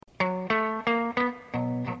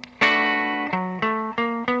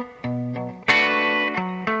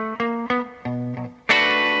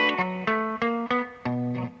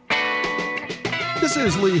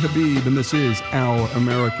is Lee Habib, and this is Our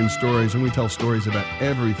American Stories, and we tell stories about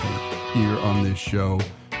everything here on this show.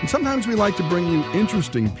 And sometimes we like to bring you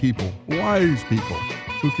interesting people, wise people,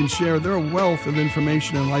 who can share their wealth of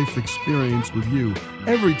information and life experience with you.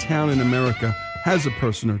 Every town in America has a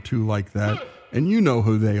person or two like that, and you know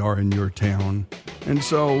who they are in your town. And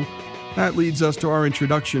so that leads us to our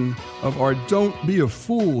introduction of our Don't Be a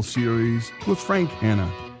Fool series with Frank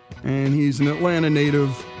Hanna. And he's an Atlanta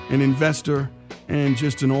native, an investor, and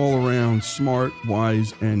just an all-around smart,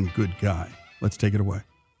 wise, and good guy. Let's take it away.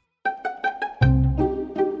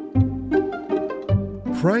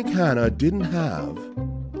 Frank Hanna didn't have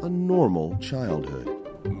a normal childhood.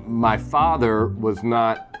 My father was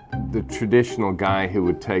not the traditional guy who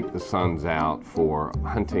would take the sons out for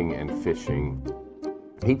hunting and fishing.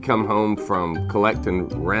 He'd come home from collecting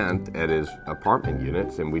rent at his apartment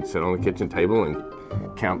units, and we'd sit on the kitchen table and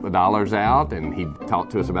count the dollars out, and he'd talk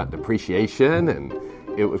to us about depreciation, and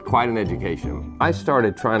it was quite an education. I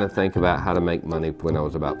started trying to think about how to make money when I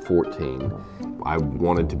was about 14. I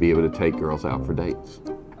wanted to be able to take girls out for dates,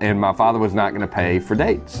 and my father was not going to pay for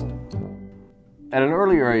dates. At an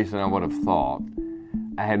earlier age than I would have thought,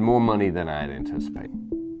 I had more money than I had anticipated.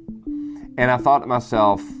 And I thought to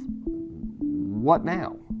myself, what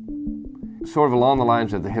now? Sort of along the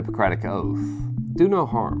lines of the Hippocratic Oath, do no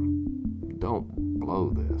harm. Don't blow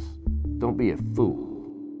this. Don't be a fool.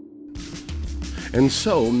 And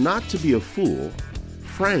so, not to be a fool,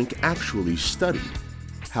 Frank actually studied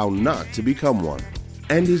how not to become one,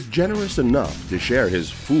 and is generous enough to share his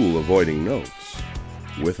fool-avoiding notes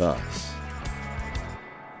with us.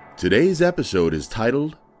 Today's episode is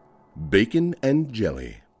titled Bacon and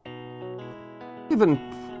Jelly.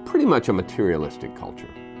 Even pretty much a materialistic culture.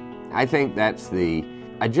 I think that's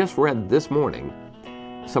I just read this morning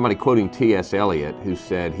somebody quoting T.S. Eliot, who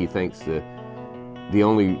said he thinks the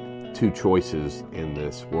only two choices in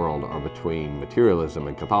this world are between materialism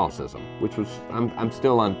and Catholicism, which was, I'm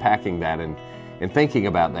still unpacking that and thinking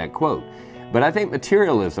about that quote. But I think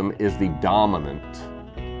materialism is the dominant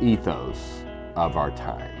ethos of our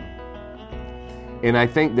time. And I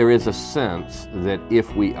think there is a sense that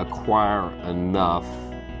if we acquire enough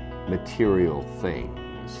material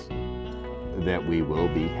things, that we will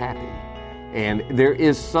be happy. And there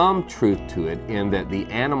is some truth to it in that the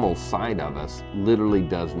animal side of us literally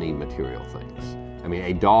does need material things. I mean,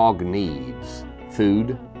 a dog needs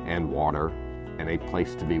food and water and a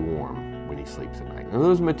place to be warm when he sleeps at night. And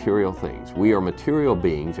those material things. We are material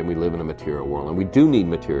beings and we live in a material world, and we do need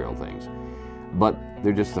material things. But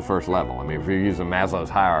they're just the first level. I mean, if you're using Maslow's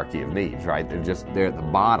hierarchy of needs, right, they're at the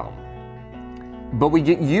bottom. But we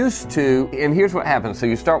get used to, and here's what happens. So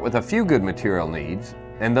you start with a few good material needs,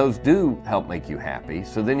 and those do help make you happy.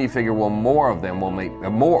 So then you figure, well, more of them will make,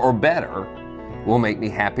 more or better will make me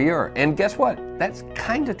happier. And guess what? That's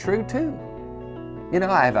kind of true too. You know,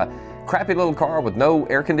 I have a crappy little car with no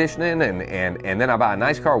air conditioning, and then I buy a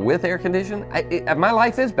nice car with air conditioning. My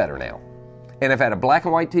life is better now. And if I had a black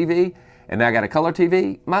and white TV, and now I got a color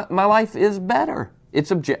TV, my life is better.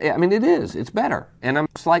 It is. It's better. And I'm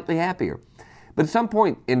slightly happier. But at some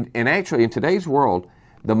point, actually in today's world,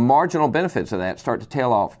 the marginal benefits of that start to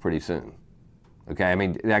tail off pretty soon. Okay, I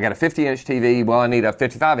mean, I got a 50-inch TV, well, I need a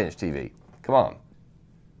 55-inch TV. Come on.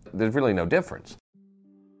 There's really no difference.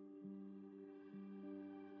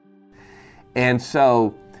 And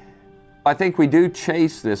so I think we do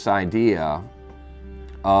chase this idea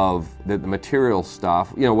of the material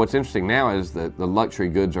stuff. You know, what's interesting now is that the luxury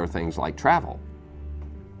goods are things like travel.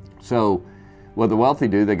 So what the wealthy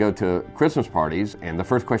do, they go to Christmas parties, and the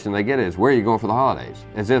first question they get is, where are you going for the holidays?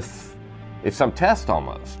 As if it's some test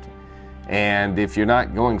almost. And if you're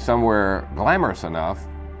not going somewhere glamorous enough,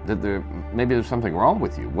 that maybe there's something wrong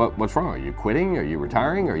with you. What's wrong? Are you quitting? Are you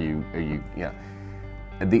retiring? Are you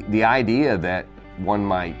the idea that one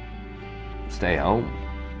might stay home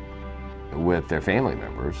with their family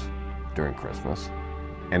members during Christmas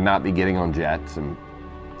and not be getting on jets and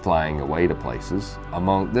flying away to places.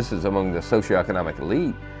 This is among the socioeconomic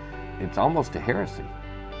elite. It's almost a heresy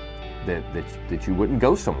that you wouldn't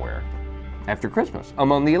go somewhere after Christmas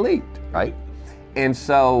among the elite, right? And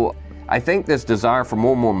so I think this desire for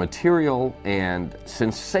more and more material and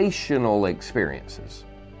sensational experiences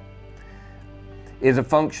is a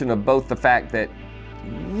function of both the fact that,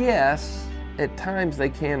 yes, at times they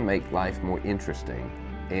can make life more interesting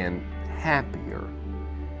and happier,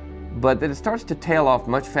 but that it starts to tail off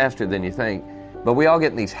much faster than you think. But we all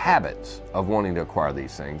get in these habits of wanting to acquire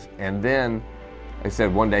these things. And then, like I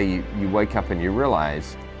said, one day you wake up and you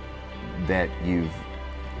realize that you've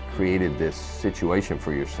created this situation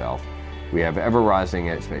for yourself. We have ever-rising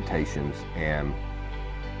expectations, and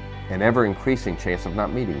an ever-increasing chance of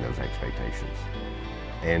not meeting those expectations.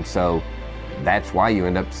 And so that's why you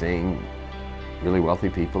end up seeing really wealthy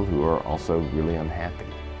people who are also really unhappy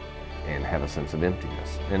and have a sense of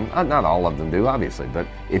emptiness. And not all of them do, obviously, but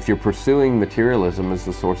if you're pursuing materialism as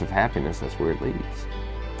the source of happiness, that's where it leads.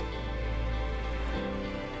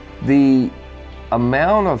 The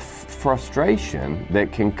amount of frustration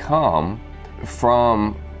that can come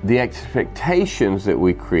from the expectations that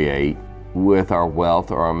we create with our wealth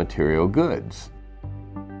or our material goods.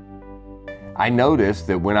 I notice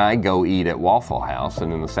that when I go eat at Waffle House,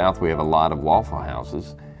 and in the South we have a lot of Waffle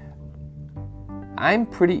Houses, I'm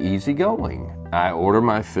pretty easygoing. I order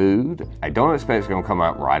my food. I don't expect it's going to come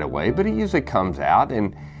out right away, but it usually comes out.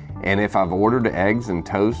 And if I've ordered eggs and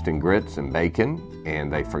toast and grits and bacon,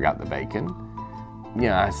 and they forgot the bacon,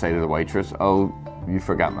 I say to the waitress, "Oh, you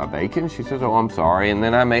forgot my bacon?" She says, "Oh, I'm sorry." And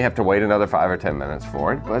then I may have to wait another 5 or 10 minutes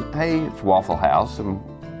for it. But hey, it's Waffle House, and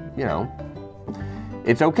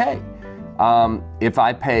it's okay. If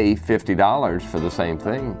I pay $50 for the same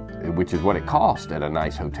thing, which is what it costs at a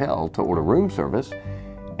nice hotel to order room service,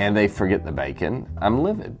 and they forget the bacon, I'm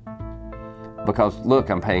livid. Because look,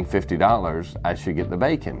 I'm paying $50, I should get the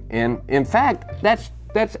bacon. And in fact,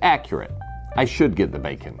 that's accurate. I should get the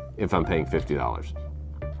bacon if I'm paying $50.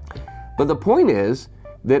 But the point is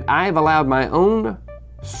that I've allowed my own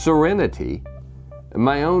serenity,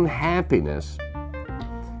 my own happiness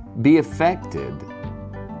be affected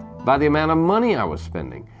by the amount of money I was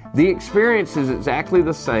spending. The experience is exactly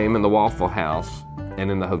the same in the Waffle House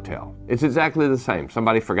and in the hotel. It's exactly the same.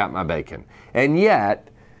 Somebody forgot my bacon. And yet,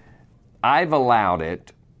 I've allowed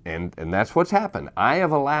it, and that's what's happened. I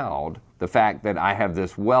have allowed the fact that I have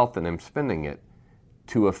this wealth and am spending it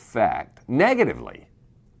to affect negatively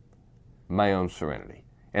my own serenity.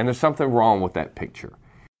 And there's something wrong with that picture.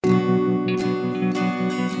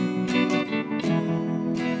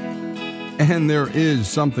 And there is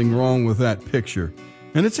something wrong with that picture.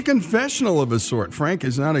 And it's a confessional of a sort. Frank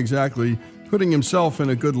is not exactly putting himself in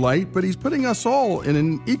a good light, but he's putting us all in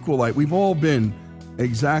an equal light. We've all been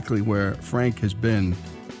exactly where Frank has been.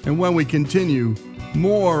 And when we continue,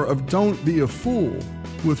 more of Don't Be a Fool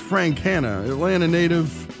with Frank Hanna, Atlanta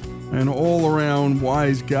native and all-around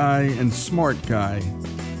wise guy and smart guy,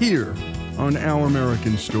 here on Our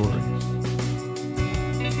American Stories.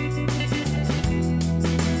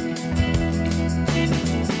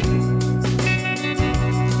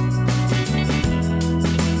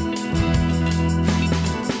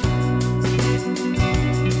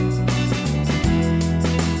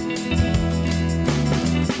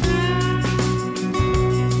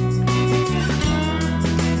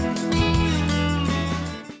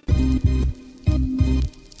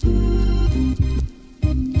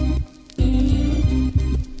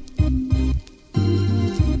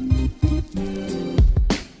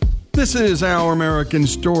 This is Our American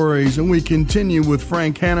Stories, and we continue with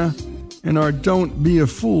Frank Hanna in our Don't Be a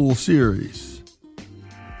Fool series.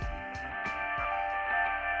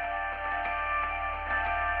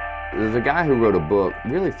 There's a guy who wrote a book,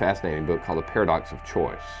 really fascinating book, called The Paradox of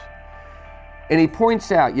Choice. And he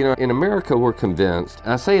points out, in America we're convinced,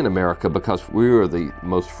 and I say in America because we are the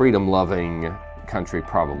most freedom-loving country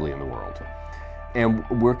probably in the world. And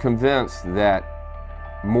we're convinced that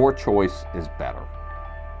more choice is better.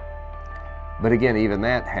 But again, even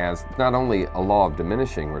that has not only a law of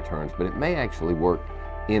diminishing returns, but it may actually work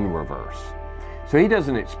in reverse. So he does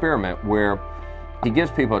an experiment where he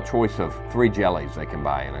gives people a choice of 3 jellies they can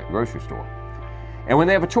buy in a grocery store. And when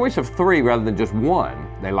they have a choice of 3 rather than just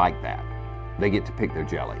 1, they like that. They get to pick their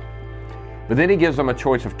jelly. But then he gives them a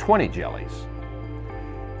choice of 20 jellies.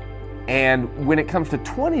 And when it comes to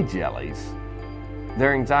 20 jellies,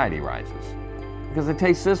 their anxiety rises. Because they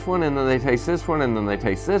taste this one, and then they taste this one, and then they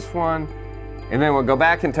taste this one. And then we'll go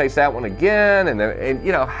back and taste that one again. And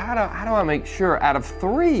how do I make sure out of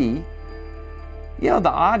 3, the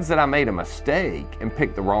odds that I made a mistake and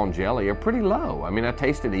picked the wrong jelly are pretty low. I mean, I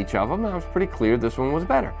tasted each of them and I was pretty clear this one was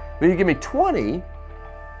better. But you give me 20,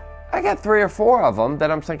 I got 3 or 4 of them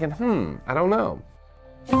that I'm thinking, I don't know.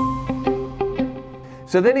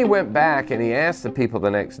 So then he went back and he asked the people the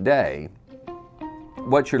next day,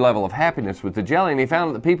 what's your level of happiness with the jelly? And he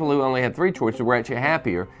found that the people who only had 3 choices were actually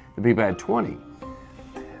happier than people who had 20.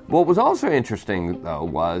 What was also interesting, though,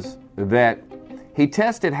 was that he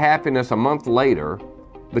tested happiness a month later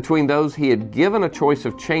between those he had given a choice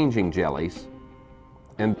of changing jellies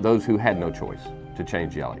and those who had no choice to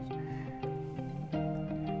change jellies.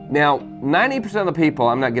 Now, 90% of the people,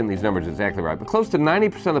 I'm not getting these numbers exactly right, but close to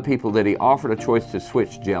 90% of the people that he offered a choice to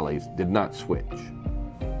switch jellies did not switch.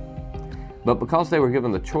 But because they were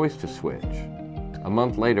given the choice to switch, a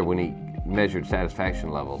month later when he measured satisfaction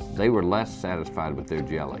levels, they were less satisfied with their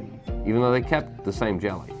jelly, even though they kept the same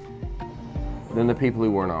jelly, than the people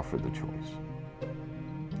who weren't offered the choice.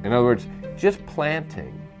 In other words, just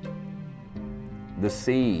planting the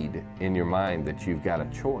seed in your mind that you've got a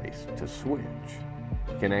choice to switch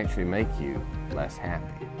can actually make you less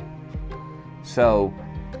happy. So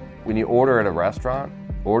when you order at a restaurant,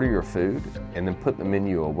 order your food and then put the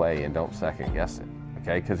menu away and don't second guess it,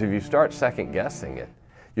 okay? Because if you start second guessing it,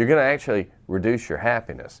 you're going to actually reduce your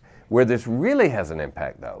happiness. Where this really has an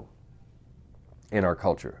impact, though, in our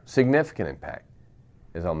culture, significant impact,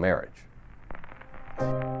 is on marriage.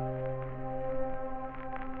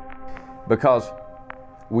 Because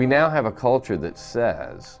we now have a culture that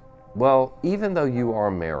says, well, even though you are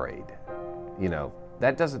married,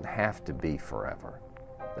 that doesn't have to be forever.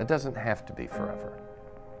 That doesn't have to be forever.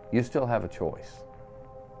 You still have a choice.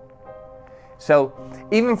 So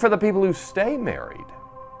even for the people who stay married,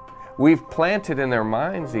 we've planted in their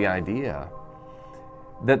minds the idea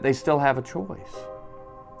that they still have a choice.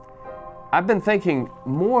 I've been thinking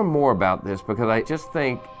more and more about this because I just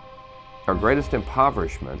think our greatest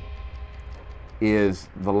impoverishment is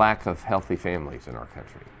the lack of healthy families in our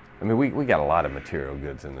country. I mean, we got a lot of material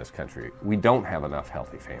goods in this country. We don't have enough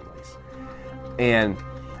healthy families. And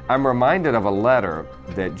I'm reminded of a letter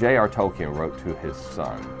that J.R. Tolkien wrote to his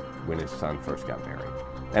son when his son first got married.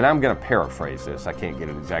 And I'm going to paraphrase this. I can't get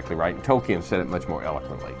it exactly right. And Tolkien said it much more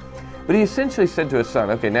eloquently. But he essentially said to his son,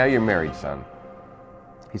 okay, now you're married, son.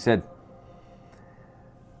 He said,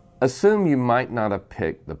 assume you might not have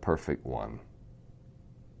picked the perfect one.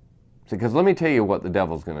 Because let me tell you what the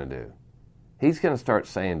devil's going to do. He's going to start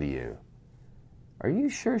saying to you, are you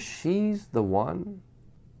sure she's the one?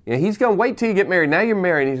 He's going to wait till you get married. Now you're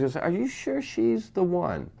married. And he's going to say, are you sure she's the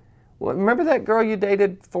one? Well, remember that girl you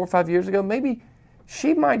dated 4 or 5 years ago? Maybe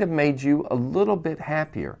she might have made you a little bit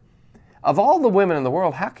happier. Of all the women in the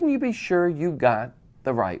world, how can you be sure you got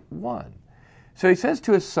the right one? So he says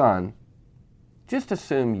to his son, just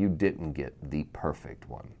assume you didn't get the perfect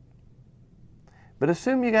one. But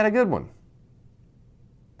assume you got a good one.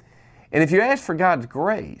 And if you ask for God's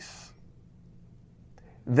grace,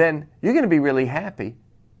 then you're going to be really happy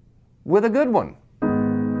with a good one.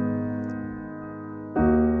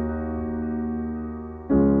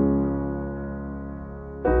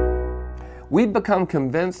 We've become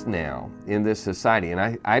convinced now in this society,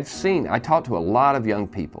 and I talk to a lot of young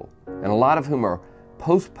people, and a lot of whom are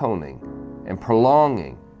postponing and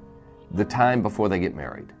prolonging the time before they get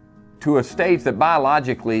married to a stage that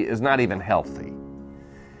biologically is not even healthy.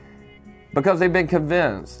 Because they've been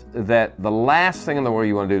convinced that the last thing in the world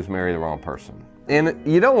you want to do is marry the wrong person. And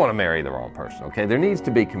you don't want to marry the wrong person, okay? There needs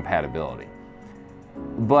to be compatibility.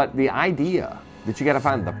 But the idea that you got to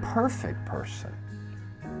find the perfect person,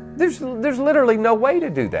 there's literally no way to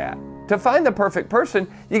do that. To find the perfect person,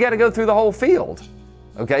 you got to go through the whole field,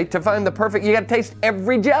 okay? To find the perfect, you got to taste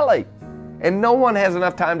every jelly. And no one has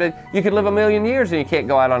enough time you could live 1,000,000 years and you can't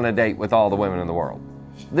go out on a date with all the women in the world.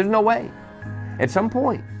 There's no way. At some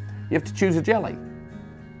point, you have to choose a jelly.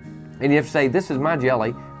 And you have to say, this is my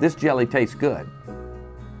jelly, this jelly tastes good.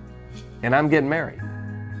 And I'm getting married.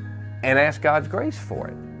 And ask God's grace for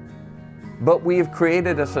it. But we have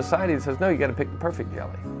created a society that says, no, you got to pick the perfect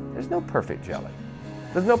jelly. There's no perfect jelly.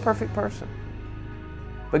 There's no perfect person.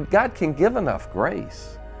 But God can give enough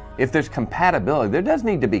grace. If there's compatibility, there does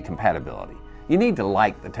need to be compatibility. You need to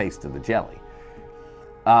like the taste of the jelly.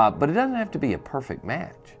 But it doesn't have to be a perfect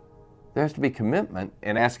match. There has to be commitment,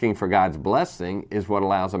 and asking for God's blessing is what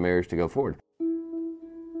allows a marriage to go forward.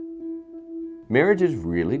 Marriage is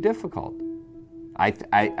really difficult. I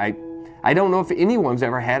don't know if anyone's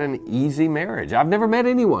ever had an easy marriage. I've never met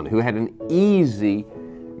anyone who had an easy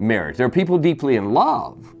marriage. There are people deeply in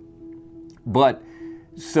love, but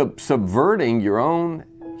subverting your own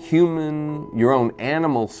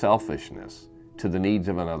animal selfishness to the needs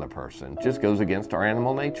of another person just goes against our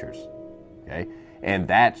animal natures, okay? And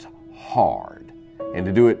that's hard. And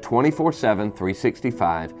to do it 24/7,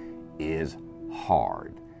 365 is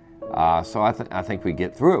hard. So I think we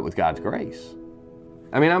get through it with God's grace.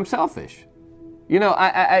 I mean, I'm selfish.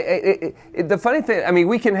 The funny thing, I mean,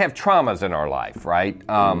 we can have traumas in our life, right?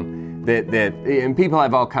 And people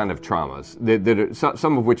have all kind of traumas, that are,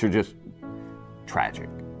 some of which are just tragic.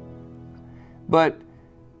 But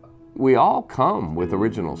we all come with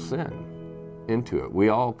original sin into it. We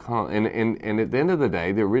all come, and at the end of the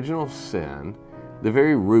day, the original sin, the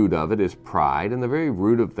very root of it is pride, and the very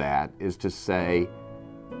root of that is to say,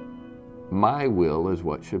 my will is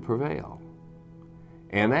what should prevail.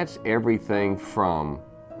 And that's everything from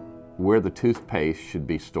where the toothpaste should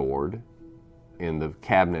be stored in the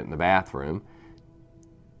cabinet in the bathroom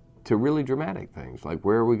to really dramatic things, like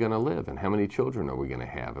where are we going to live and how many children are we going to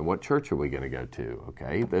have and what church are we going to go to,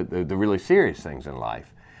 okay? The really serious things in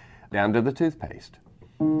life, down to the toothpaste.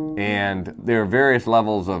 And there are various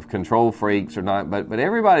levels of control freaks or not, but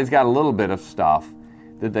everybody's got a little bit of stuff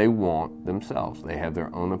that they want themselves. They have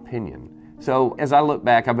their own opinion. So as I look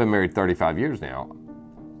back, I've been married 35 years now.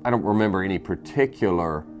 I don't remember any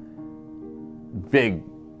particular big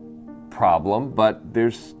problem, but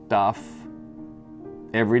there's stuff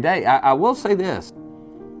every day. I will say this,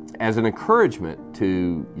 as an encouragement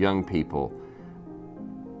to young people,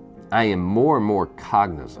 I am more and more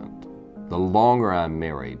cognizant, the longer I'm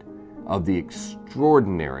married, of the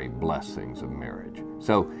extraordinary blessings of marriage.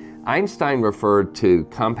 So Einstein referred to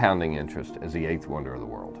compounding interest as the eighth wonder of the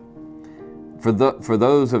world. For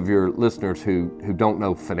those of your listeners who don't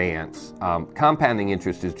know finance, compounding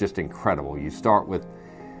interest is just incredible. You start with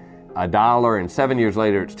 $1, and 7 years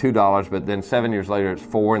later it's $2, but then 7 years later it's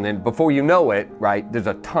 $4, and then before you know it, right, there's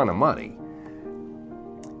a ton of money.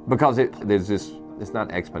 Because there's this, it's not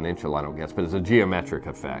exponential, I don't guess, but it's a geometric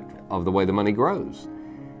effect of the way the money grows.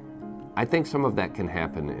 I think some of that can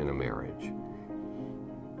happen in a marriage.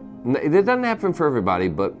 It doesn't happen for everybody,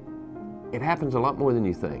 but it happens a lot more than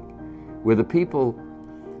you think. With the people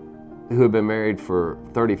who have been married for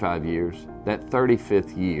 35 years, that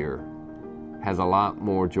 35th year has a lot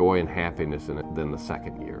more joy and happiness in it than the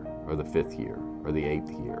second year, or the 5th year, or the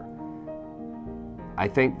 8th year. I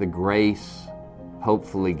think the grace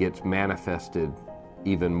hopefully gets manifested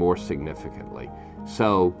even more significantly.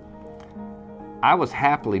 So I was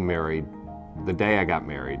happily married the day I got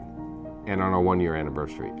married and on our 1-year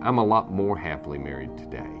anniversary. I'm a lot more happily married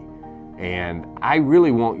today. And I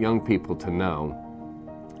really want young people to know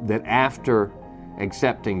that after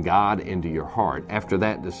accepting God into your heart, after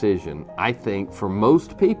that decision, I think for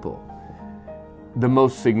most people, the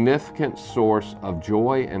most significant source of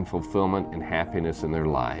joy and fulfillment and happiness in their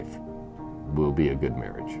life will be a good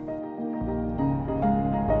marriage.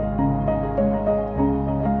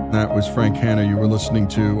 That was Frank Hanna. You were listening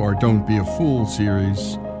to our Don't Be a Fool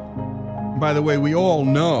series. By the way, we all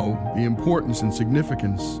know the importance and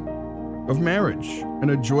significance of marriage,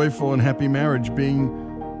 and a joyful and happy marriage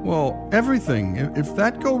being, well, everything. If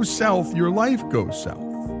that goes south, your life goes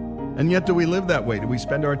south. And yet, do we live that way? Do we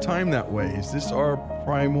spend our time that way? Is this our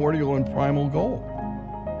primordial and primal goal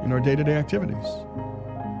in our day-to-day activities?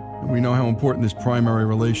 And we know how important this primary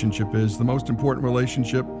relationship is. The most important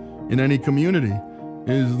relationship in any community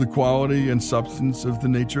is the quality and substance of the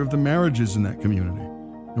nature of the marriages in that community.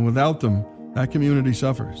 And without them, that community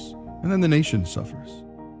suffers. And then the nation suffers.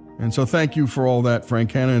 And so thank you for all that,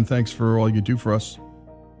 Frank Hanna, and thanks for all you do for us.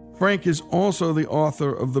 Frank is also the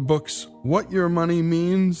author of the books What Your Money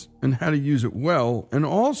Means and How to Use It Well, and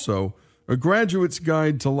also A Graduate's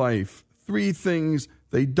Guide to Life, 3 things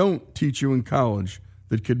they don't teach you in college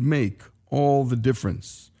that could make all the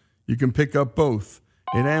difference. You can pick up both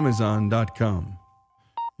at Amazon.com.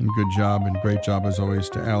 And good job and great job, as always,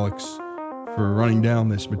 to Alex for running down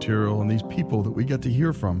this material and these people that we get to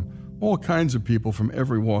hear from. All kinds of people from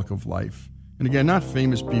every walk of life. And again, not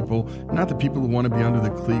famous people, not the people who want to be under the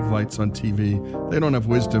Klieg lights on TV. They don't have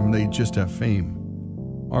wisdom, they just have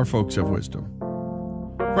fame. Our folks have wisdom.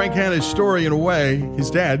 Frank Hanna's story, in a way, his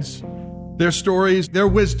dad's, their stories, their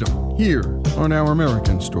wisdom, here on Our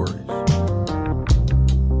American Stories.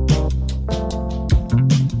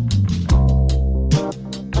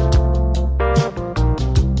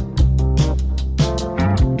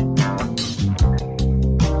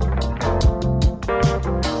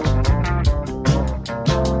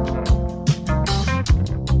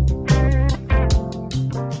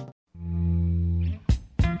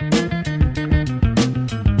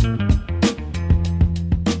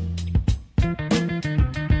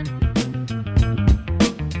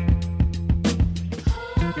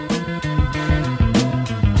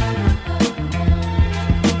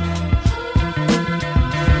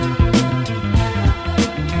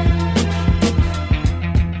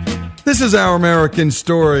 This is Our American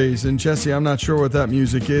Stories, and Jesse, I'm not sure what that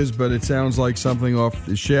music is, but it sounds like something off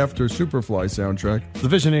the Shaft or Superfly soundtrack. The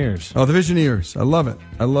Visioneers. Oh, the Visioneers. I love it.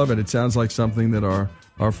 I love it. It sounds like something that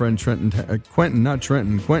our friend Quentin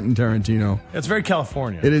Tarantino. It's very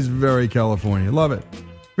California. It is very California. Love it.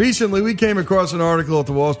 Recently, we came across an article at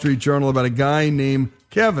the Wall Street Journal about a guy named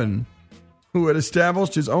Kevin who had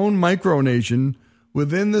established his own micronation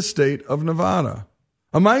within the state of Nevada.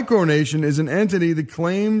 A micronation is an entity that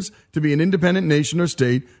claims to be an independent nation or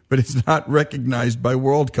state, but is not recognized by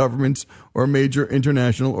world governments or major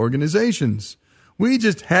international organizations. We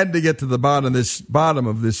just had to get to the bottom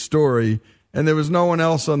of this story, and there was no one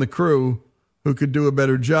else on the crew who could do a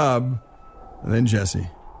better job than Jesse.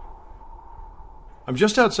 I'm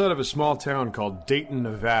just outside of a small town called Dayton,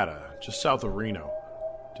 Nevada, just south of Reno,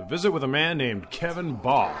 to visit with a man named Kevin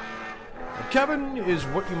Baugh. Now, Kevin is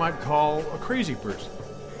what you might call a crazy person.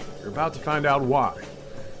 You're about to find out why.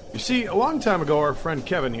 You see, a long time ago, our friend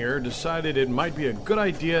Kevin here decided it might be a good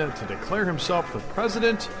idea to declare himself the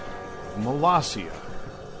president of Molossia.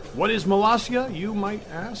 What is Molossia, you might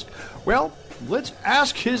ask? Well, let's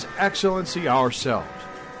ask His Excellency ourselves.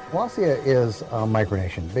 Molossia is a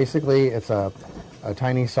micronation. Basically, it's a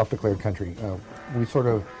tiny self-declared country. We sort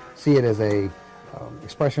of see it as a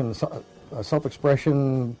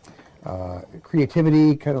self-expression,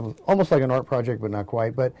 creativity, kind of almost like an art project, but not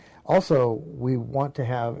quite. But also, we want to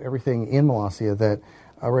have everything in Molossia that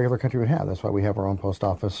a regular country would have. That's why we have our own post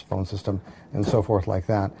office, phone system, and so forth like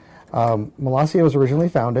that. Molossia was originally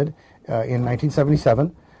founded in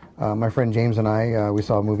 1977. My friend James and I, we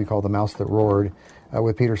saw a movie called The Mouse That Roared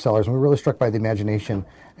with Peter Sellers, and we were really struck by the imagination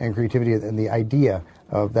and creativity and the idea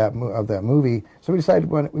of that movie. So we decided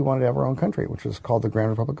we wanted to have our own country, which was called the Grand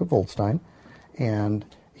Republic of Volstein. And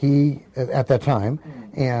he, at that time,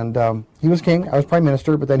 and he was king, I was prime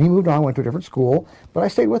minister, but then he moved on, went to a different school, but I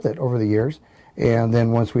stayed with it over the years. And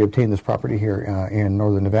then once we obtained this property here in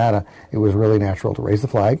northern Nevada, it was really natural to raise the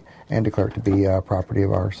flag and declare it to be property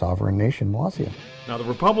of our sovereign nation, Molossia. Now, the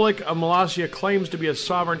Republic of Molossia claims to be a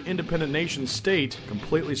sovereign, independent nation state,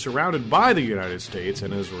 completely surrounded by the United States,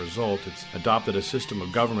 and as a result, it's adopted a system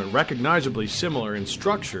of government recognizably similar in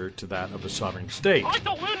structure to that of a sovereign state. I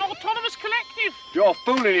thought we were an autonomous collective. You're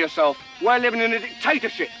fooling yourself. We're living in a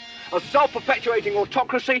dictatorship. A self-perpetuating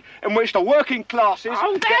autocracy in which the working classes...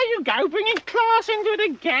 Oh, there you go, bringing class into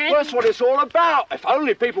it again. That's what it's all about. If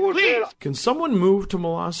only people would realize... Can someone move to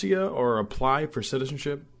Molossia or apply for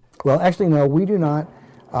citizenship? Well, actually, no, we do not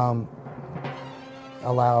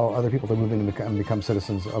allow other people to move in and become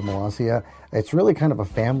citizens of Molossia. It's really kind of a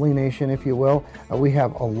family nation, if you will. We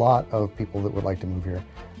have a lot of people that would like to move here.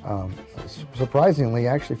 Surprisingly,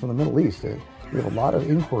 actually, from the Middle East. We have a lot of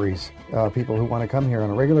inquiries, people who want to come here on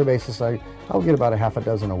a regular basis. I'll get about a half a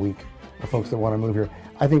dozen a week of folks that want to move here.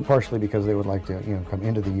 I think partially because they would like to, come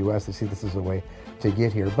into the U.S. They see this as a way to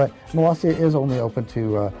get here. But Molossia is only open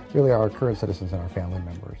to really our current citizens and our family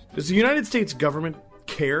members. Does the United States government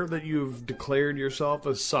care that you've declared yourself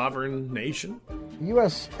a sovereign nation? The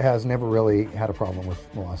U.S. has never really had a problem with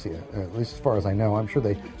Molossia, at least as far as I know. I'm sure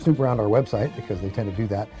they snoop around our website because they tend to do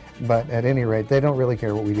that. But at any rate, they don't really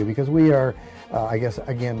care what we do because we are, I guess,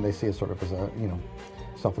 again, they see it sort of as a,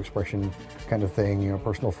 self-expression kind of thing,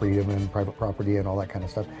 personal freedom and private property and all that kind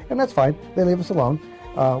of stuff. And that's fine. They leave us alone.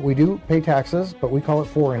 We do pay taxes, but we call it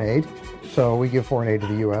foreign aid. So we give foreign aid to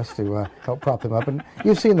the U.S. to help prop them up. And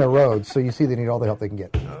you've seen their roads, so you see they need all the help they can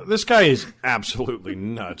get. This guy is absolutely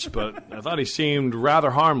nuts, but I thought he seemed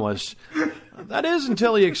rather harmless. That is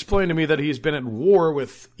until he explained to me that he's been at war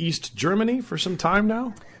with East Germany for some time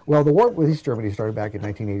now. Well, the war with East Germany started back in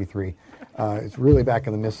 1983. It's really back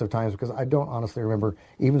in the midst of times because I don't honestly remember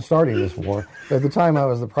even starting this war. At the time I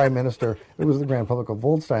was the prime minister, it was the Grand Republic of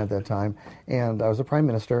Volstein at that time, and I was the prime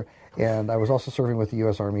minister, and I was also serving with the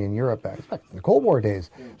U.S. Army in Europe back in the Cold War days.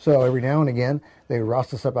 So every now and again, they would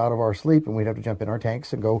roust us up out of our sleep, and we'd have to jump in our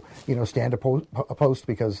tanks and go, stand a post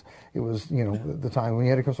because it was, the time when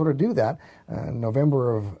you had to sort of do that.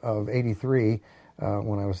 November of 83,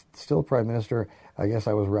 when I was still prime minister, I guess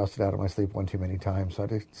I was rousted out of my sleep one too many times. So I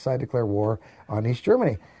decided to declare war on East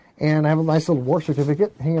Germany. And I have a nice little war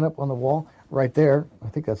certificate hanging up on the wall right there. I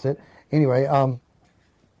think that's it. Anyway,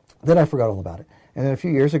 then I forgot all about it. And then a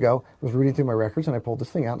few years ago, I was reading through my records and I pulled this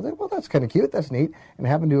thing out and I said, well, that's kind of cute, that's neat. And I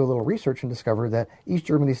happened to do a little research and discovered that East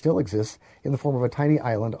Germany still exists in the form of a tiny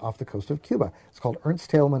island off the coast of Cuba. It's called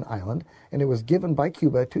Ernst Thälmann Island, and it was given by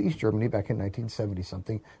Cuba to East Germany back in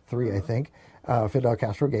 1970-something, I think. Fidel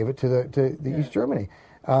Castro gave it to the East Germany.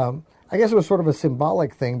 I guess it was sort of a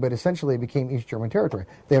symbolic thing, but essentially it became East German territory.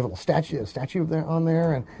 They have a little statue on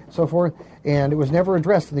there and so forth, and it was never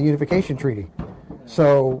addressed in the Unification Treaty.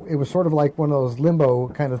 So it was sort of like one of those limbo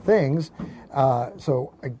kind of things.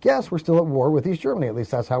 So I guess we're still at war with East Germany. At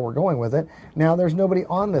least that's how we're going with it. Now there's nobody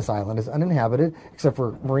on this island. It's uninhabited except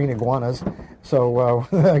for marine iguanas. So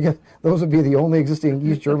I guess those would be the only existing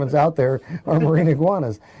East Germans out there are marine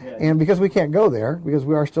iguanas. And because we can't go there, because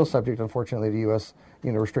we are still subject, unfortunately, to U.S.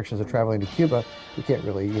 restrictions of traveling to Cuba, we can't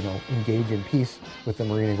really engage in peace with the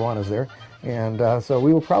marine iguanas there. And so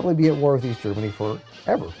we will probably be at war with East Germany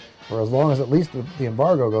forever. For as long as at least the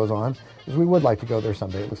embargo goes on, because we would like to go there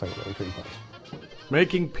someday. It looks like a really pretty place.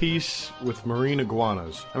 Making peace with marine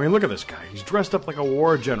iguanas. I mean, look at this guy. He's dressed up like a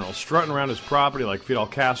war general, strutting around his property like Fidel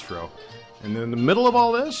Castro. And then in the middle of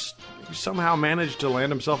all this, he somehow managed to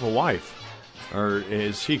land himself a wife. Or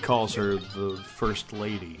as he calls her, the First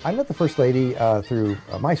Lady. I met the First Lady through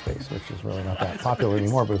MySpace, which is really not that popular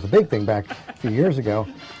anymore, but it was a big thing back a few years ago.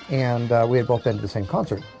 And we had both been to the same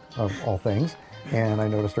concert, of all things. And I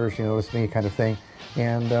noticed her, she noticed me, kind of thing.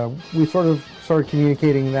 And we sort of started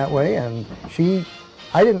communicating that way. And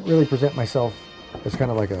I didn't really present myself as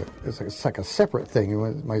kind of like it's like a separate thing. It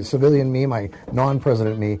was my civilian me, my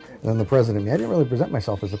non-president me, and then the president me. I didn't really present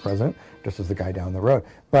myself as the president, just as the guy down the road.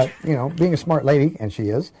 But, being a smart lady, and she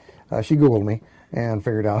is, she Googled me and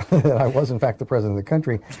figured out that I was, in fact, the president of the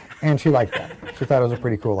country. And she liked that. She thought it was a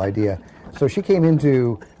pretty cool idea. So she came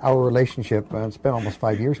into our relationship, it's been almost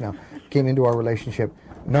 5 years now, came into our relationship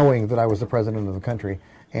knowing that I was the president of the country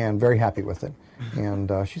and very happy with it.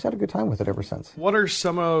 And she's had a good time with it ever since. What are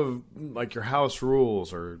some of, like, your house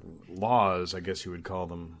rules or laws, I guess you would call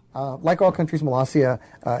them? Like all countries, Molossia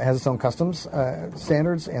has its own customs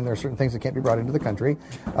standards, and there are certain things that can't be brought into the country.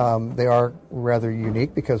 They are rather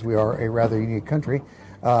unique because we are a rather unique country.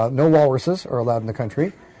 No walruses are allowed in the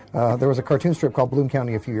country. There was a cartoon strip called Bloom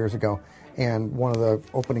County a few years ago, and one of the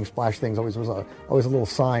opening splash things always was a little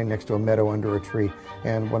sign next to a meadow under a tree,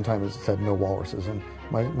 and one time it said no walruses, and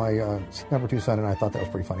my number 2 son and I thought that was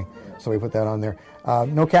pretty funny, so we put that on there.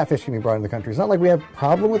 No catfish can be brought in the country. It's not like we have a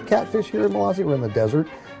problem with catfish here in Molossia. We're in the desert,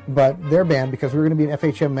 but they're banned because we were going to be in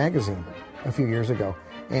FHM magazine a few years ago,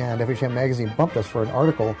 and FHM magazine bumped us for an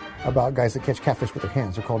article about guys that catch catfish with their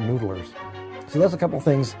hands. They're called noodlers. So that's a couple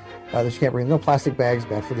things that you can't bring. No plastic bags,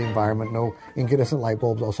 bad for the environment. No incandescent light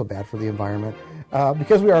bulbs, also bad for the environment.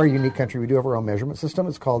 Because we are a unique country, we do have our own measurement system.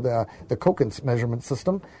 It's called the Kokens measurement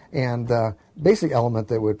system. And the basic element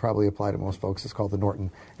that would probably apply to most folks is called the Norton.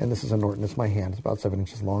 And this is a Norton. It's my hand. It's about 7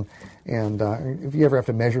 inches long. And if you ever have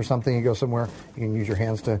to measure something, you go somewhere, you can use your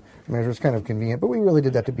hands to measure. It's kind of convenient. But we really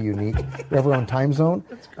did that to be unique. We have our own time zone.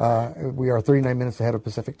 We are 39 minutes ahead of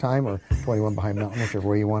Pacific time, or 21 behind Mountain, whichever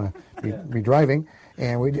way you want to be driving.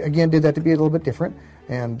 And we, again, did that to be a little bit different.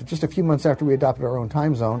 And just a few months after we adopted our own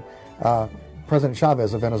time zone, President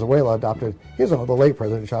Chavez of Venezuela adopted his own, the late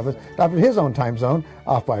President Chavez, adopted his own time zone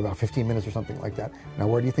off by about 15 minutes or something like that. Now,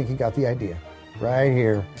 where do you think he got the idea? Right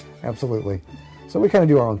here. Absolutely. So we kind of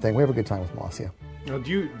do our own thing. We have a good time with Molossia. Now,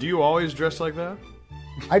 do you always dress like that?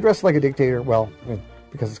 I dress like a dictator, well,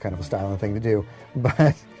 because it's kind of a styling thing to do.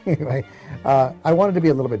 But anyway, I wanted to be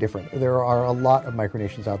a little bit different. There are a lot of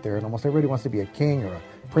micronations out there, and almost everybody wants to be a king or a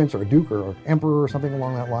prince or a duke or emperor or something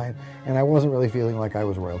along that line. And I wasn't really feeling like I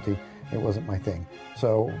was royalty. It wasn't my thing.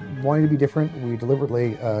 So wanting to be different, we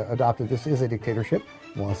deliberately adopted this is a dictatorship.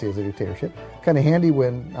 Molossia is a dictatorship. Kind of handy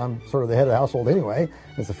when I'm sort of the head of the household anyway.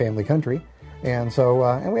 It's a family country. And so,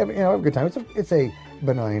 and we have, have a good time. It's a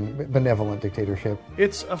benign, benevolent dictatorship.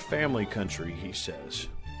 It's a family country, he says.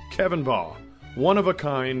 Kevin Baugh, one of a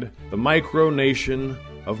kind, the micronation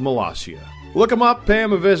of Molossia. Look him up, pay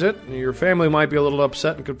him a visit. Your family might be a little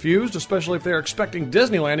upset and confused, especially if they're expecting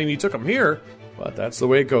Disneyland and you took them here. But that's the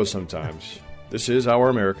way it goes sometimes. This is Our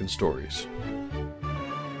American Stories.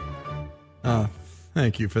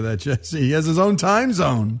 Thank you for that, Jesse. He has his own time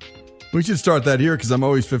zone. We should start that here because I'm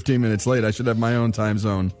always 15 minutes late. I should have my own time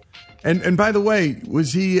zone. And by the way,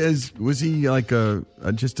 was he like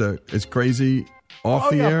as crazy off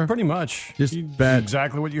the air? Pretty much. Just bad.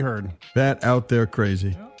 Exactly what you heard. Bat out there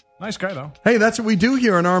crazy. Yeah. Nice guy, though. Hey, that's what we do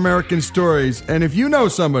here on Our American Stories. And if you know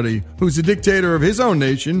somebody who's a dictator of his own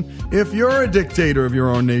nation, if you're a dictator of your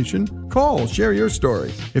own nation, call, share your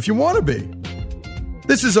story, if you want to be.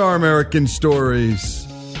 This is Our American Stories.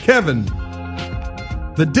 Kevin,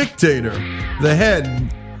 the dictator, the head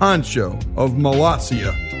honcho of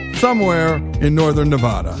Molossia, somewhere in northern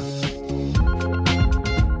Nevada.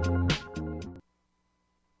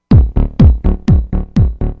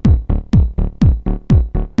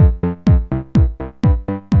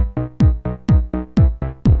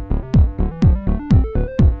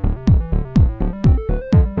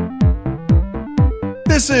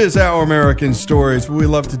 This is Our American Stories, where we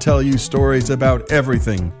love to tell you stories about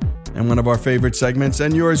everything. And one of our favorite segments,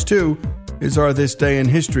 and yours too, is our This Day in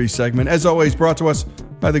History segment. As always, brought to us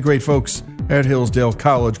by the great folks at Hillsdale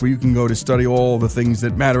College, where you can go to study all the things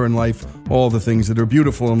that matter in life, all the things that are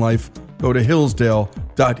beautiful in life. Go to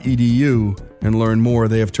hillsdale.edu and learn more.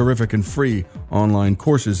 They have terrific and free online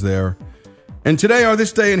courses there. And today, our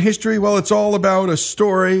This Day in History, well, it's all about a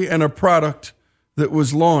story and a product that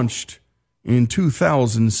was launched in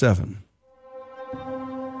 2007.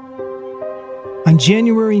 On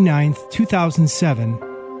January 9th, 2007,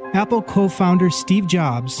 Apple co-founder Steve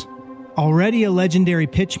Jobs, already a legendary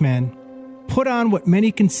pitchman, put on what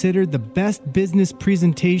many considered the best business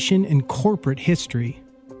presentation in corporate history.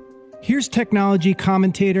 Here's technology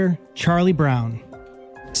commentator Charlie Brown.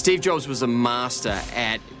 Steve Jobs was a master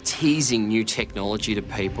at teasing new technology to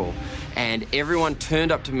people, and everyone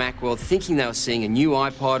turned up to Macworld thinking they were seeing a new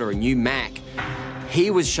iPod or a new Mac. He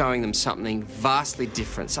was showing them something vastly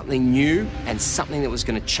different, something new and something that was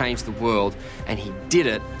going to change the world, and he did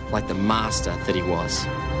it like the master that he was.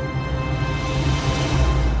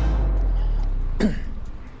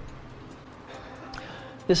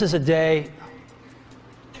 This is a day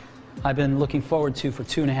I've been looking forward to for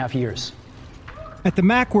 2.5 years. At the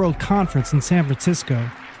Macworld conference in San Francisco,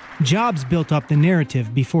 Jobs built up the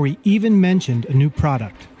narrative before he even mentioned a new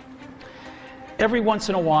product. Every once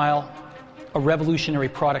in a while, a revolutionary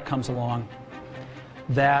product comes along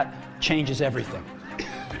that changes everything.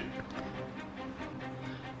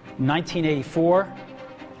 In 1984,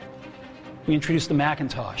 we introduced the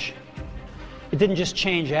Macintosh. It didn't just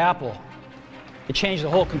change Apple, it changed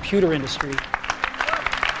the whole computer industry.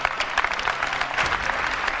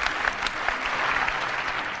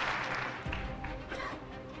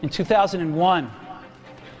 In 2001,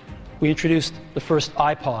 we introduced the first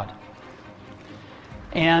iPod.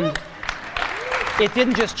 And it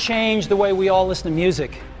didn't just change the way we all listen to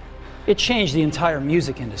music, it changed the entire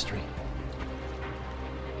music industry.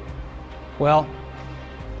 Well,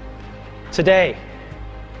 today,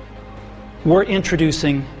 we're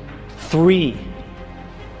introducing 3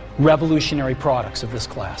 revolutionary products of this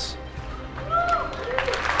class.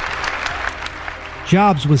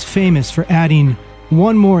 Jobs was famous for adding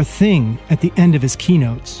one more thing at the end of his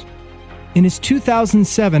keynotes. In his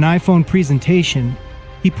 2007 iPhone presentation,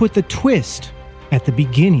 he put the twist at the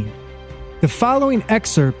beginning. The following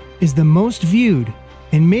excerpt is the most viewed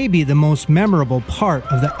and maybe the most memorable part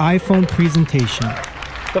of the iPhone presentation.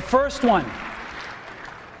 The first one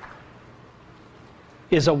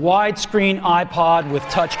is a widescreen iPod with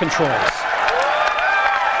touch controls.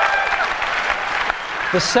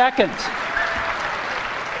 The second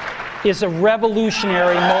is a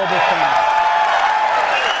revolutionary mobile phone.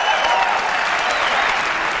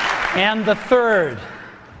 And the third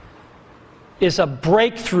is a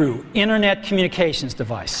breakthrough internet communications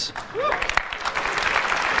device.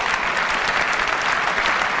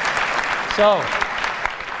 So,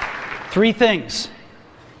 3 things: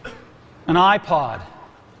 an iPod,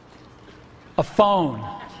 a phone,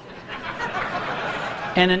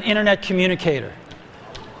 and an internet communicator.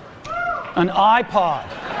 An iPod,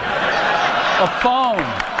 a phone.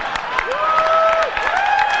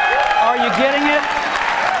 Are you getting it?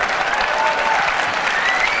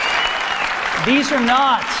 These are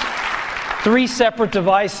not 3 separate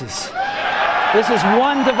devices. This is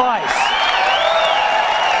one device.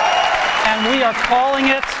 And we are calling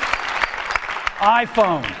it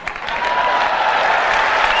iPhone.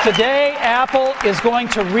 Today, Apple is going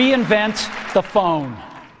to reinvent the phone.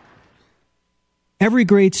 Every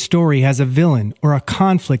great story has a villain or a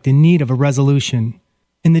conflict in need of a resolution.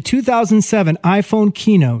 In the 2007 iPhone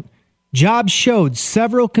keynote, Jobs showed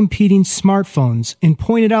several competing smartphones and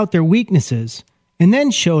pointed out their weaknesses, and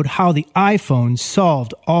then showed how the iPhone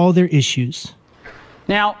solved all their issues.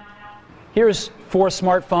 Now, here's 4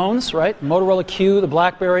 smartphones, right? Motorola Q, the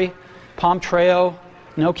BlackBerry, Palm Treo,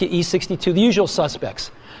 Nokia E62, the usual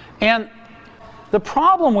suspects. And the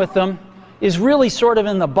problem with them is really sort of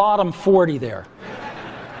in the bottom 40 there.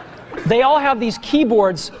 They all have these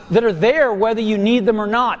keyboards that are there whether you need them or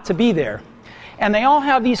not to be there. And they all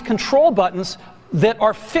have these control buttons that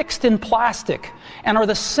are fixed in plastic and are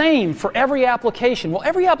the same for every application. Well,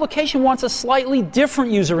 every application wants a slightly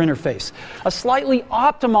different user interface, a slightly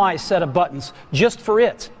optimized set of buttons just for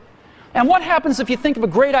it. And what happens if you think of a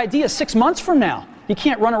great idea 6 months from now? You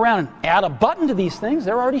can't run around and add a button to these things,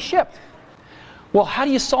 they're already shipped. Well, how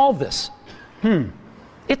do you solve this?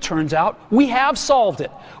 It turns out we have solved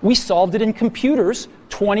it. We solved it in computers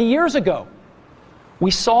 20 years ago.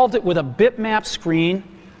 We solved it with a bitmap screen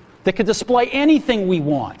that could display anything we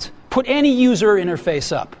want, put any user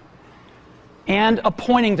interface up, and a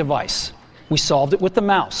pointing device. We solved it with the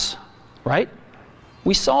mouse, right?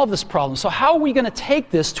 We solved this problem. So how are we going to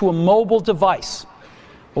take this to a mobile device?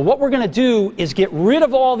 Well, what we're going to do is get rid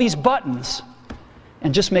of all these buttons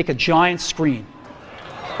and just make a giant screen.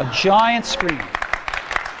 A giant screen.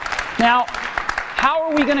 Now, how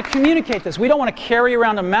are we going to communicate this? We don't want to carry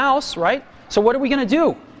around a mouse, right? So what are we going to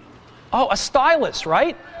do? Oh, a stylus,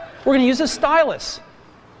 right? We're going to use a stylus.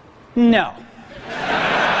 No.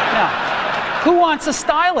 No. Who wants a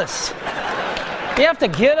stylus? You have to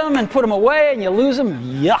get them and put them away and you lose them.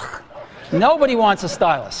 Yuck. Nobody wants a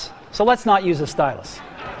stylus. So let's not use a stylus.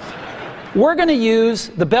 We're going to use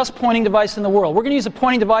the best pointing device in the world. We're going to use a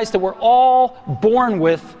pointing device that we're all born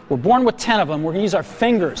with. We're born with 10 of them. We're going to use our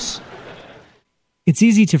fingers. It's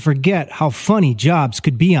easy to forget how funny Jobs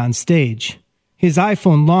could be on stage. His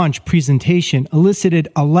iPhone launch presentation elicited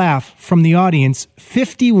a laugh from the audience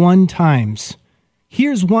 51 times.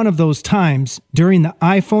 Here's one of those times during the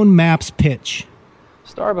iPhone Maps pitch.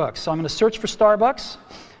 Starbucks. So I'm going to search for Starbucks,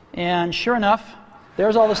 and sure enough,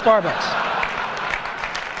 there's all the Starbucks.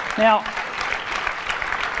 Now,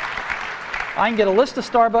 I can get a list of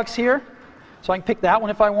Starbucks here, so I can pick that one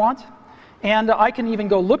if I want, and I can even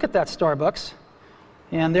go look at that Starbucks,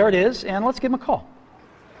 and there it is, and let's give him a call.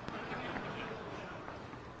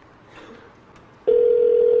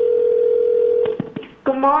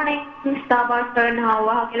 Good morning, Starbucks in Howard.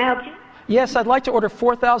 How can I help you? Yes, I'd like to order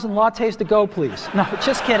 4,000 lattes to go, please. No,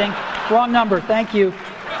 just kidding. Wrong number. Thank you.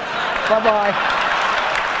 Bye-bye.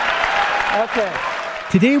 Okay.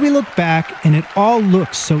 Today we look back and it all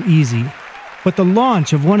looks so easy. But the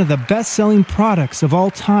launch of one of the best-selling products of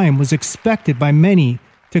all time was expected by many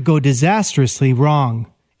to go disastrously wrong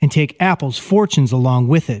and take Apple's fortunes along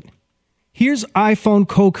with it. Here's iPhone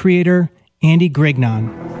co-creator Andy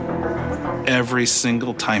Grignon. Every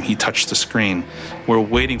single time he touched the screen, we're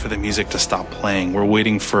waiting for the music to stop playing. We're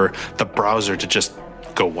waiting for the browser to just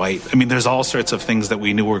go white. I mean, there's all sorts of things that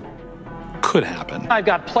we knew could happen. I've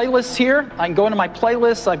got playlists here. I can go into my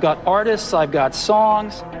playlists. I've got artists. I've got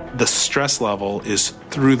songs. The stress level is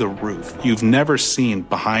through the roof. You've never seen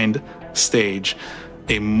behind stage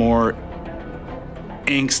a more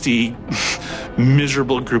angsty,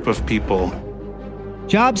 miserable group of people.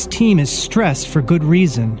 Jobs' team is stressed for good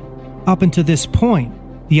reason. Up until this point,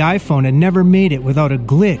 the iPhone had never made it without a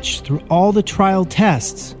glitch through all the trial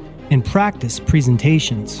tests and practice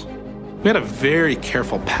presentations. We had a very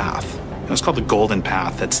careful path. It was called the golden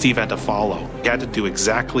path that Steve had to follow. He had to do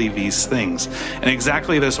exactly these things in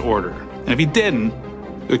exactly this order. And if he didn't,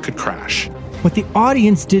 it could crash. What the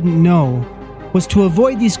audience didn't know was to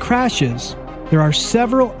avoid these crashes, there are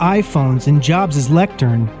several iPhones in Jobs'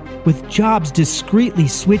 lectern with Jobs discreetly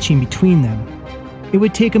switching between them. It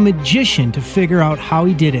would take a magician to figure out how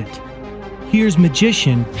he did it. Here's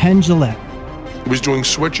magician Penn Jillette. He was doing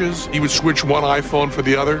switches. He would switch one iPhone for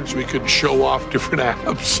the other so he could show off different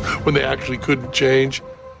apps when they actually couldn't change.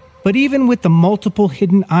 But even with the multiple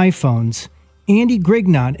hidden iPhones, Andy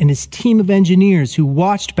Grignon and his team of engineers who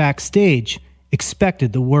watched backstage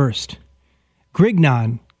expected the worst.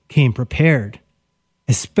 Grignon came prepared,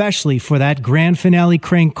 especially for that grand finale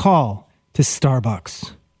crank call to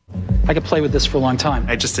Starbucks. I could play with this for a long time.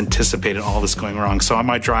 I just anticipated all this going wrong. So on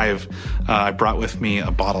my drive, I brought with me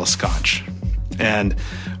a bottle of scotch. And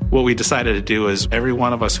what we decided to do is every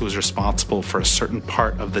one of us who was responsible for a certain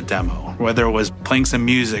part of the demo, whether it was playing some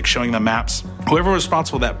music, showing the maps, whoever was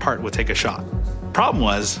responsible for that part would take a shot. Problem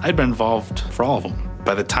was, I'd been involved for all of them.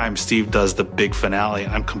 By the time Steve does the big finale,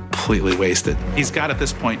 I'm completely wasted. He's got, at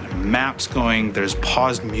this point, maps going, there's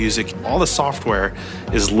paused music. All the software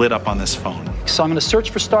is lit up on this phone. So I'm going to search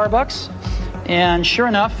for Starbucks, and sure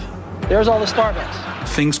enough, there's all the Starbucks.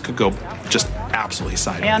 Things could go just absolutely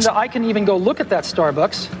sideways. And I can even go look at that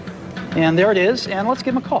Starbucks, and there it is, and let's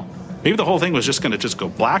give him a call. Maybe the whole thing was just going to go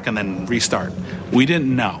black and then restart. We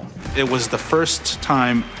didn't know. It was the first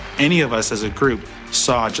time any of us as a group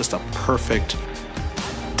saw just a perfect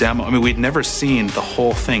demo. I mean, we'd never seen the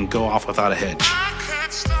whole thing go off without a hitch.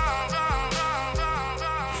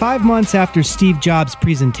 5 months after Steve Jobs'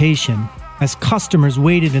 presentation, as customers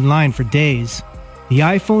waited in line for days, the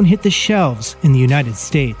iPhone hit the shelves in the United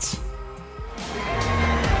States.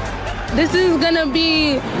 This is gonna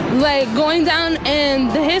be like going down in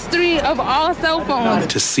the history of all cell phones.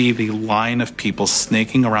 To see the line of people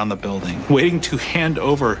snaking around the building, waiting to hand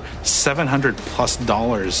over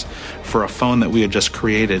 $700+ for a phone that we had just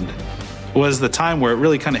created, was the time where it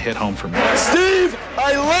really kind of hit home for me. Steve,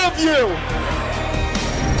 I love you!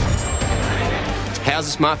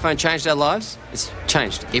 How's the smartphone changed our lives? It's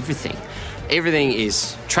changed everything. Everything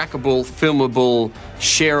is trackable, filmable,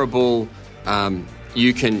 shareable.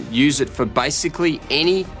 You can use it for basically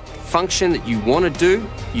any function that you want to do.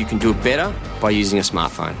 You can do it better by using a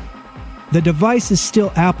smartphone. The device is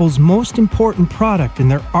still Apple's most important product in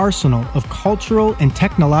their arsenal of cultural and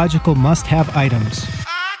technological must-have items.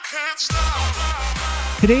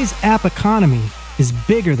 Today's app economy is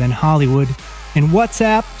bigger than Hollywood, and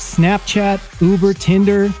WhatsApp, Snapchat, Uber,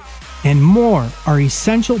 Tinder, and more are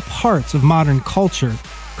essential parts of modern culture,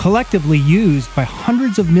 collectively used by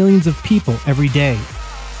hundreds of millions of people every day.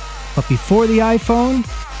 But before the iPhone,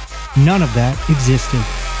 none of that existed.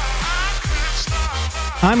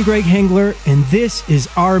 I'm Greg Hengler, and this is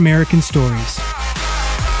Our American Stories.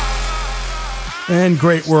 And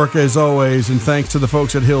great work as always, and thanks to the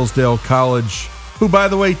folks at Hillsdale College, who, by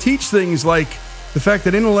the way, teach things like the fact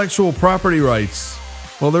that intellectual property rights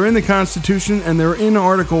Well, they're in the Constitution and they're in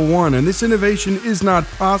Article 1, and this innovation is not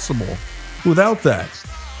possible without that.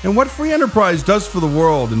 And what free enterprise does for the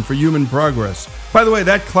world and for human progress. By the way,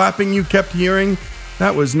 that clapping you kept hearing,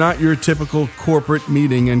 that was not your typical corporate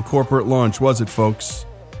meeting and corporate launch, was it, folks?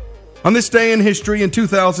 On this day in history in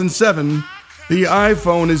 2007, the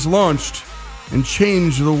iPhone is launched and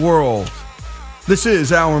changed the world. This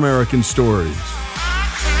is Our American Stories.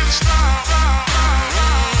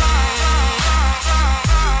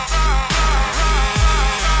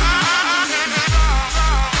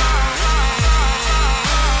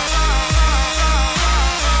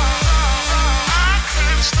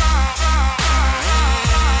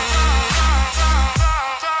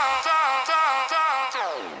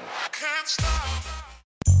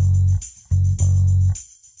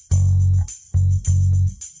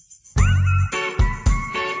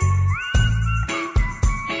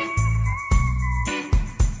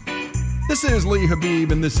 This is Lee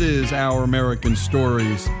Habib, and this is Our American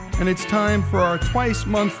Stories. And it's time for our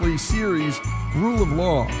twice-monthly series, Rule of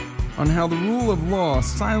Law, on how the rule of law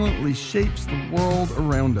silently shapes the world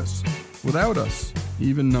around us, without us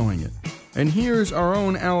even knowing it. And here's our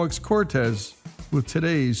own Alex Cortez with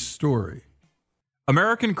today's story.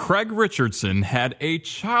 American Craig Richardson had a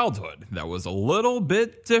childhood that was a little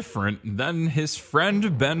bit different than his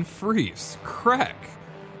friend Ben Fries. Craig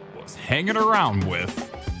was hanging around with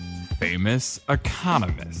famous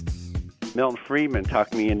economists. Milton Friedman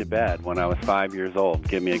tucked me into bed when I was 5 years old,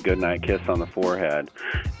 give me a goodnight kiss on the forehead.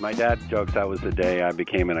 My dad jokes that was the day I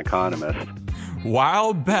became an economist.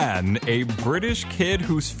 While Ben, a British kid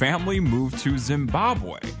whose family moved to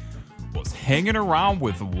Zimbabwe, was hanging around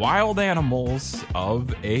with wild animals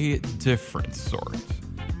of a different sort.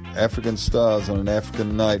 African stars on an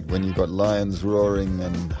African night when you've got lions roaring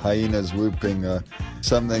and hyenas whooping,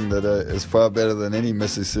 something that is far better than any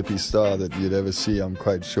Mississippi star that you'd ever see, I'm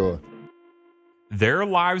quite sure. Their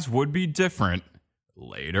lives would be different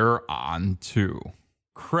later on, too.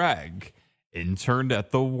 Craig interned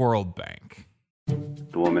at the World Bank.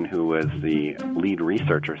 The woman who was the lead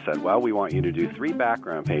researcher said, well, we want you to do 3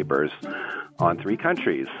 background papers on 3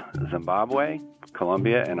 countries, Zimbabwe,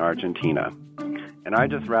 Colombia, and Argentina. And I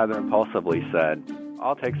just rather impulsively said,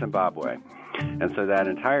 I'll take Zimbabwe. And so that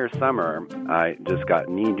entire summer, I just got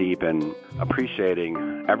knee-deep in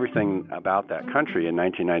appreciating everything about that country. In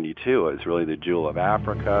 1992, it was really the jewel of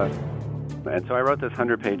Africa. And so I wrote this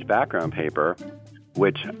 100-page background paper,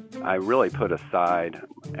 which I really put aside.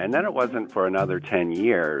 And then it wasn't for another 10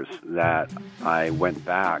 years that I went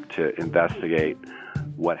back to investigate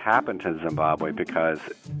what happened to Zimbabwe, because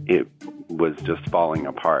it was just falling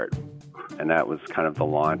apart. And that was kind of the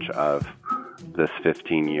launch of this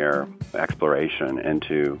 15-year exploration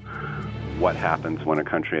into what happens when a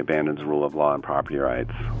country abandons rule of law and property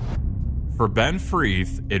rights. For Ben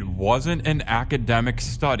Fries, it wasn't an academic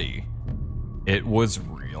study. It was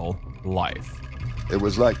real life. It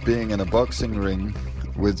was like being in a boxing ring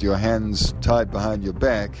with your hands tied behind your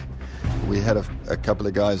back. We had a couple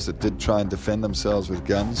of guys that did try and defend themselves with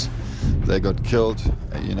guns. They got killed.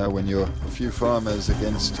 You know, when you're a few farmers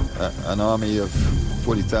against an army of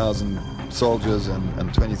 40,000 soldiers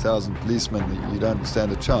and 20,000 policemen, you don't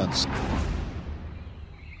stand a chance.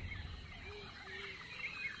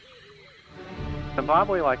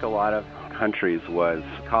 Zimbabwe, like a lot of countries, was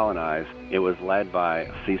colonized. It was led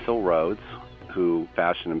by Cecil Rhodes, who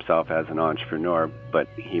fashioned himself as an entrepreneur, but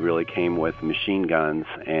he really came with machine guns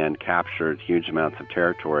and captured huge amounts of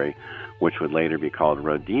territory, which would later be called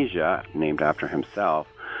Rhodesia, named after himself,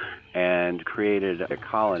 and created a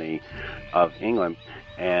colony of England.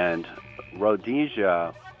 And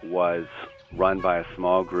Rhodesia was run by a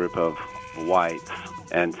small group of whites.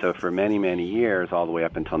 And so for many, many years, all the way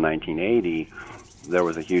up until 1980, there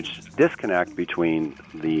was a huge disconnect between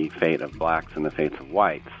the fate of blacks and the fates of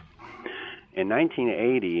whites. In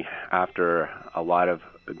 1980, after a lot of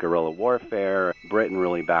guerrilla warfare, Britain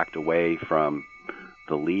really backed away from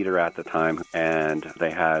the leader at the time, and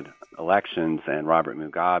they had elections, and Robert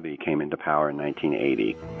Mugabe came into power in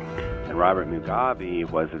 1980. And Robert Mugabe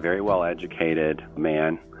was a very well-educated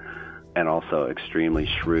man and also extremely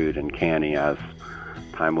shrewd and canny, as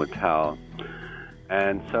time would tell.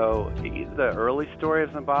 And so the early story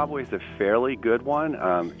of Zimbabwe is a fairly good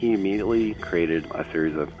one. He immediately created a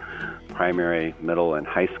series of primary, middle, and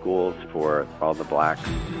high schools for all the black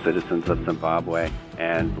citizens of Zimbabwe,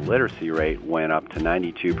 and the literacy rate went up to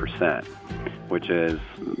 92%, which is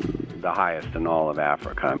the highest in all of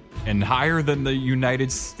Africa. And higher than the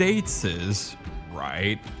United States is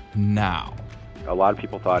right now. A lot of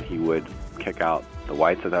people thought he would kick out the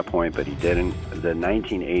whites at that point, but he didn't. The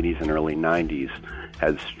 1980s and early 90s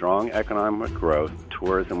had strong economic growth,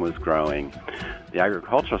 tourism was growing. The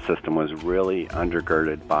agricultural system was really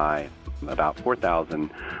undergirded by about 4,000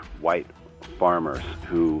 white farmers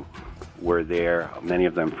who were there, many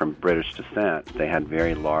of them from British descent. They had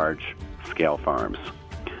very large-scale farms.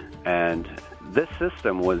 And this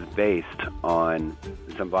system was based on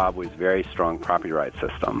Zimbabwe's very strong property rights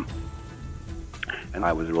system. And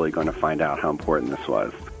I was really going to find out how important this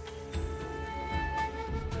was.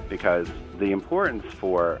 Because the importance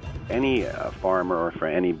for any farmer or for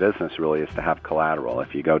any business really is to have collateral.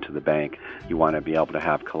 If you go to the bank, you want to be able to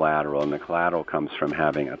have collateral, and the collateral comes from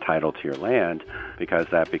having a title to your land, because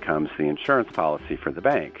that becomes the insurance policy for the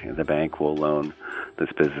bank. And the bank will loan this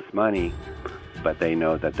business money, but they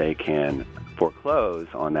know that they can foreclose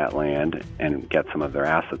on that land and get some of their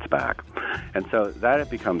assets back. And so that it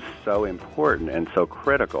becomes so important and so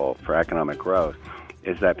critical for economic growth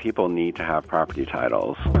is that people need to have property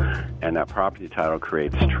titles, and that property title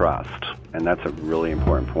creates trust. And that's a really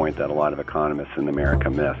important point that a lot of economists in America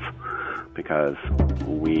miss, because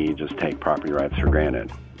we just take property rights for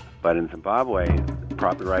granted. But in Zimbabwe,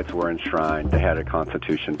 property rights were enshrined. They had a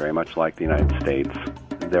constitution very much like the United States.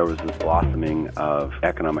 There was this blossoming of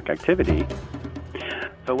economic activity.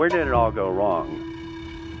 So where did it all go wrong?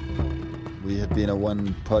 We had been a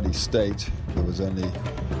one-party state. There was only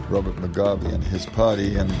Robert Mugabe and his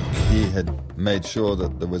party, and he had made sure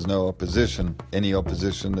that there was no opposition. Any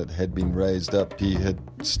opposition that had been raised up, he had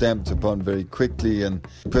stamped upon very quickly and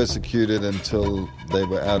persecuted until they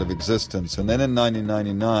were out of existence. And then in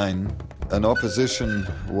 1999, an opposition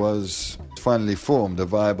was finally formed, a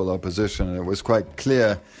viable opposition, and it was quite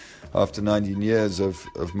clear after 19 years of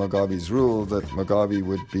Mugabe's rule that Mugabe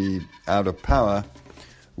would be out of power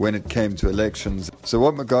when it came to elections. So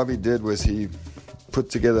what Mugabe did was he put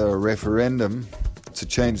together a referendum to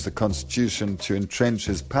change the constitution to entrench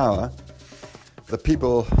his power. The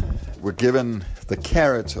people were given the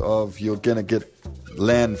carrot of, you're going to get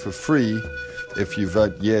land for free if you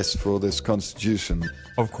vote yes for this constitution.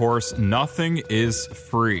 Of course, nothing is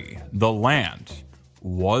free. The land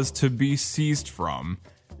was to be seized from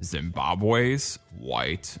Zimbabwe's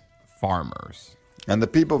white farmers. And the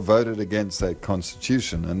people voted against that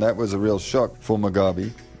constitution, and that was a real shock for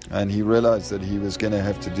Mugabe. And he realized that he was going to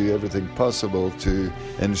have to do everything possible to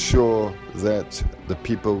ensure that the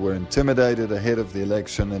people were intimidated ahead of the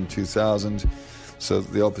election in 2000 so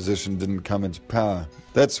that the opposition didn't come into power.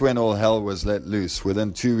 That's when all hell was let loose.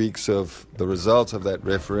 Within 2 weeks of the result of that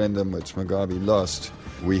referendum, which Mugabe lost,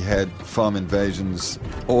 we had farm invasions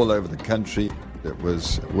all over the country. It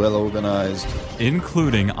was well organized.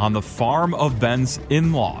 Including on the farm of Ben's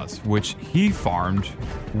in-laws, which he farmed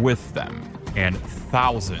with them, and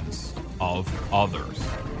thousands of others.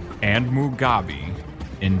 And Mugabe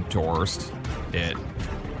endorsed it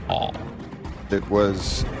all. It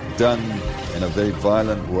was done in a very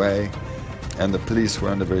violent way, and the police were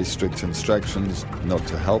under very strict instructions not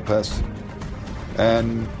to help us.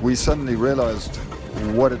 And we suddenly realized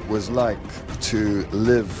what it was like to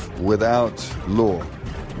live without law,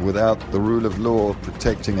 without the rule of law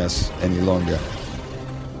protecting us any longer.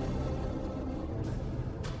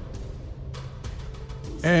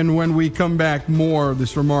 And when we come back, more of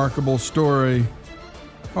this remarkable story,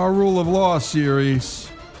 our Rule of Law series,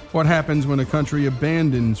 what happens when a country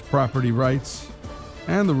abandons property rights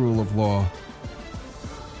and the rule of law.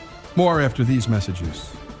 More after these messages.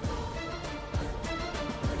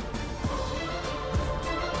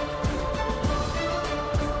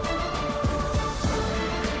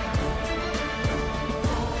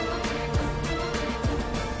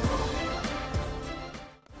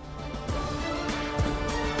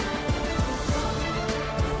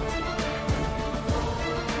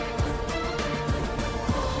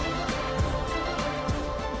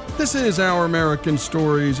 This is Our American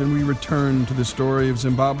Stories, and we return to the story of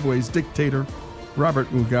Zimbabwe's dictator, Robert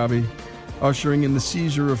Mugabe, ushering in the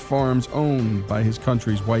seizure of farms owned by his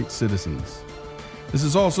country's white citizens. This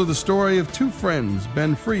is also the story of two friends,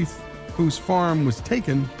 Ben Freeth, whose farm was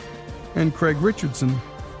taken, and Craig Richardson,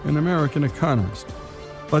 an American economist.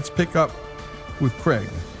 Let's pick up with Craig.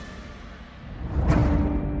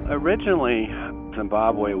 Originally,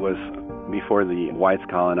 Zimbabwe was, before the whites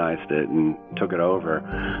colonized it and took it over,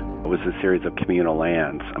 it was a series of communal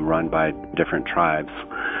lands run by different tribes,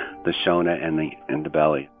 the Shona and the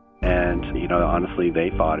Ndebele. And, honestly,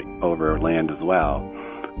 they fought over land as well.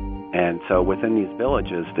 And so within these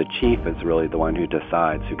villages, the chief is really the one who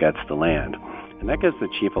decides who gets the land. And that gives the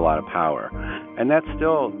chief a lot of power. And that's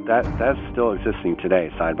still existing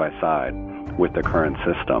today, side by side with the current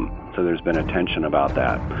system. So there's been a tension about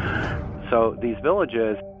that. So these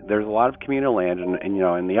villages, there's a lot of communal land,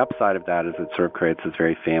 and the upside of that is it sort of creates this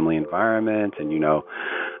very family environment, and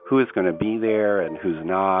who is going to be there and who's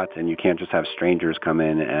not, and you can't just have strangers come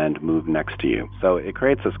in and move next to you. So it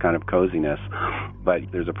creates this kind of coziness, but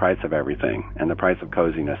there's a price of everything, and the price of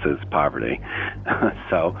coziness is poverty.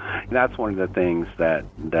 So that's one of the things that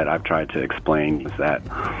I've tried to explain, is that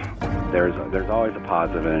there's always a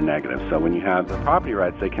positive and a negative. So when you have the property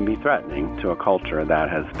rights, they can be threatening to a culture that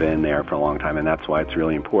has been there for a long time, and that's why it's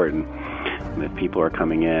really important. If people are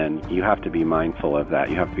coming in, you have to be mindful of that.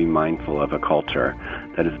 You have to be mindful of a culture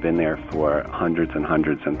that has been there for hundreds and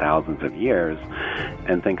hundreds and thousands of years,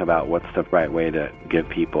 and think about what's the right way to give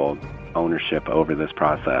people ownership over this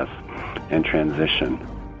process and transition.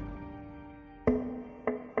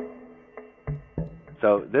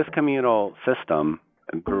 So this communal system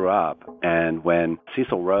grew up, and when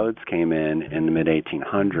Cecil Rhodes came in the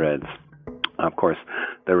mid-1800s, of course,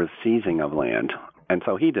 there was seizing of land. And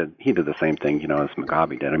so he did the same thing, as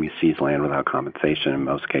Mugabe did. I mean, he seized land without compensation in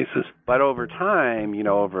most cases. But over time,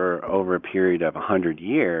 over a period of 100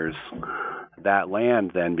 years, that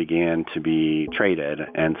land then began to be traded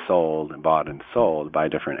and sold, bought and sold by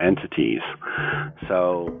different entities.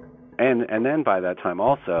 So, and then by that time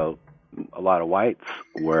also, a lot of whites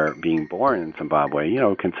were being born in Zimbabwe,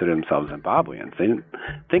 considered themselves Zimbabweans. They didn't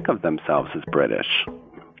think of themselves as British.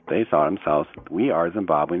 They thought themselves, we are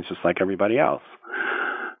Zimbabweans just like everybody else.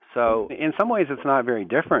 So in some ways, it's not very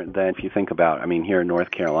different than if you think about, here in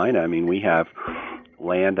North Carolina, we have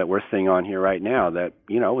land that we're sitting on here right now that,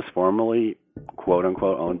 was formerly, quote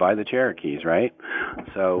unquote, owned by the Cherokees, right?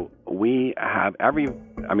 So we have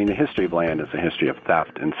the history of land is a history of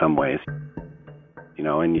theft in some ways.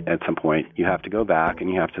 And at some point you have to go back and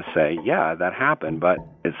you have to say, yeah, that happened, but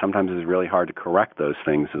it sometimes is really hard to correct those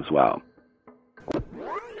things as well.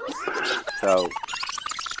 So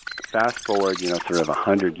fast forward, sort of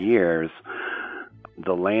 100 years,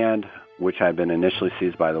 the land which had been initially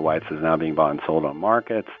seized by the whites is now being bought and sold on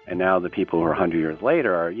markets. And now the people who are 100 years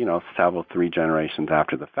later are, 3 generations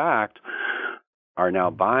after the fact, are now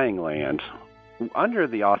buying land under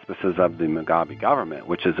the auspices of the Mugabe government,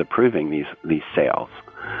 which is approving these sales.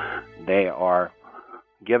 They are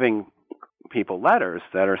giving people letters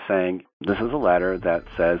that are saying, this is a letter that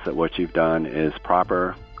says that what you've done is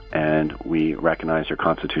proper, and we recognize your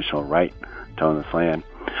constitutional right to own this land.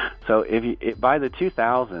 So by the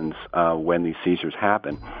 2000s, when these seizures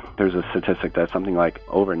happen, there's a statistic that something like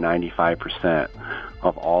over 95%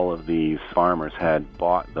 of all of these farmers had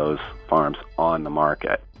bought those farms on the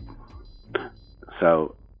market.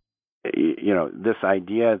 So, this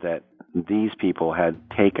idea that these people had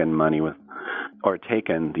taken money or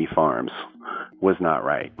taken the farms was not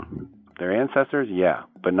right. Their ancestors, yeah,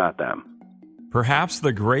 but not them. Perhaps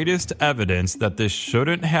the greatest evidence that this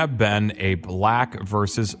shouldn't have been a black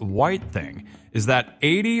versus white thing is that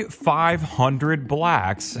 8,500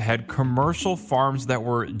 blacks had commercial farms that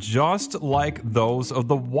were just like those of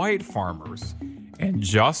the white farmers. And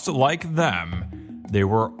just like them, they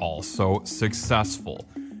were also successful.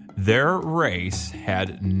 Their race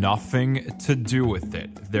had nothing to do with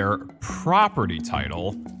it. Their property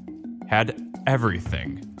title had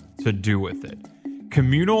everything to do with it.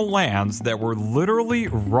 Communal lands that were literally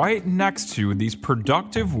right next to these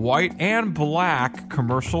productive white and black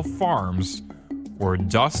commercial farms were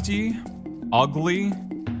dusty, ugly,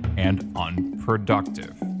 and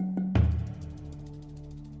unproductive.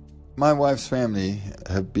 My wife's family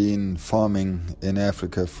have been farming in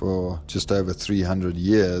Africa for just over 300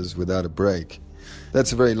 years without a break.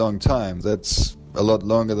 That's a very long time. That's a lot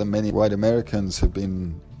longer than many white Americans have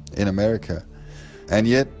been in America. And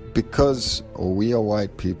yet, because we are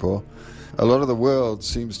white people, a lot of the world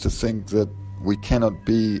seems to think that we cannot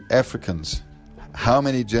be Africans. How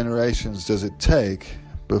many generations does it take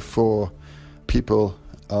before people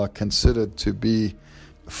are considered to be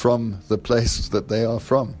from the place that they are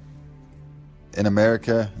from? In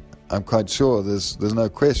America, I'm quite sure there's no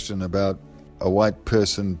question about a white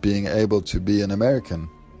person being able to be an American.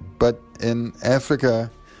 But in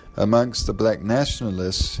Africa, amongst the black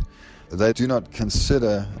nationalists, they do not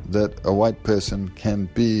consider that a white person can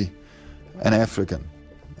be an African.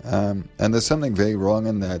 And there's something very wrong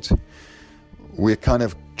in that. We're kind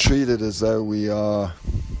of treated as though we are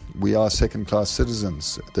second-class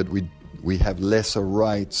citizens, that we have lesser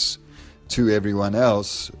rights to everyone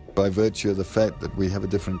else by virtue of the fact that we have a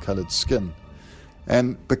different colored skin.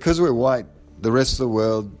 And because we're white, the rest of the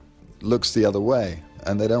world looks the other way,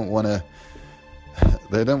 and they don't want to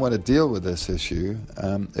deal with this issue.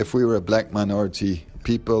 If we were a black minority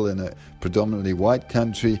people in a predominantly white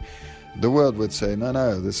country, the world would say,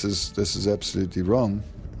 no, this is absolutely wrong.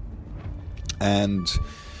 And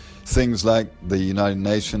things like the United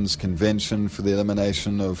Nations Convention for the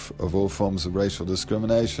Elimination of all forms of racial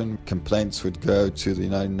discrimination. Complaints would go to the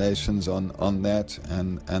United Nations on that,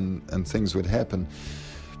 and things would happen.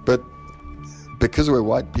 But because we're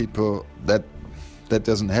white people, that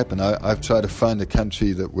doesn't happen. I've tried to find a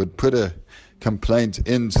country that would put a complaint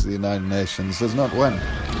into the United Nations. There's not one.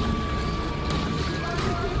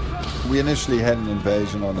 We initially had an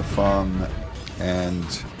invasion on the farm, and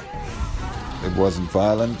it wasn't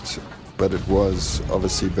violent, but it was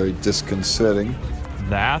obviously very disconcerting.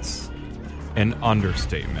 That's an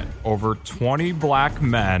understatement. Over 20 black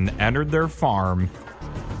men entered their farm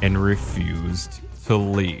and refused to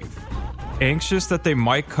leave. Anxious that they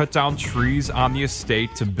might cut down trees on the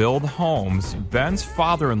estate to build homes, Ben's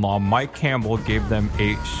father-in-law, Mike Campbell, gave them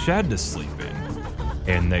a shed to sleep in,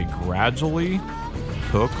 and they gradually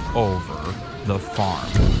took over the farm.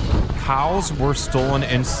 Cows were stolen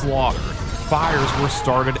and slaughtered. Fires were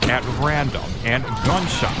started at random, and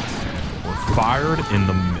gunshots were fired in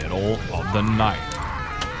the middle of the night.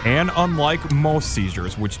 And unlike most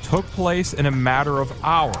seizures, which took place in a matter of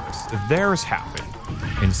hours, theirs happened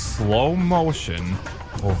in slow motion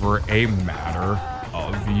over a matter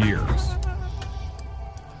of years,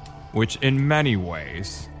 which in many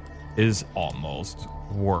ways is almost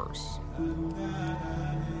worse.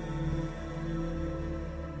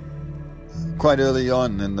 Quite early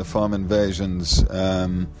on in the farm invasions,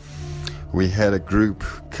 we had a group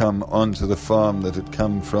come onto the farm that had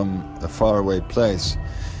come from a faraway place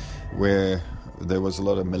where there was a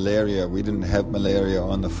lot of malaria. We didn't have malaria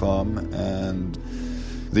on the farm, and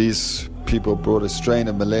these people brought a strain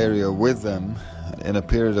of malaria with them. In a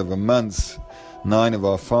period of a month, 9 of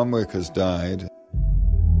our farm workers died,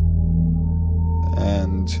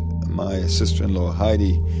 and my sister-in-law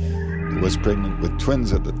Heidi was pregnant with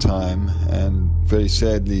twins at the time, and very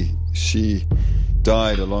sadly she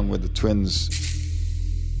died along with the twins.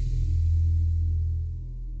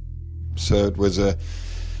 So it was a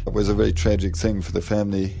very tragic thing for the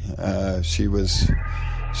family. She was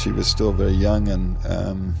still very young and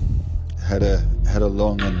had a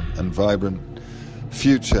long and vibrant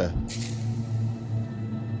future.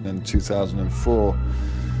 In 2004,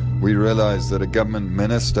 we realized that a government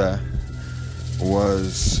minister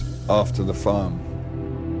was after the farm,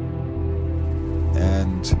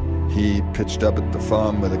 and he pitched up at the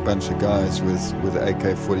farm with a bunch of guys with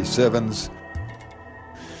AK-47s,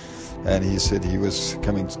 and he said he was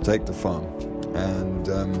coming to take the farm. And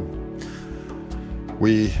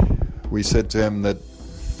we said to him that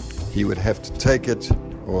he would have to take it,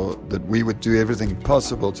 or that we would do everything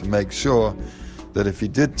possible to make sure that if he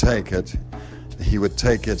did take it, he would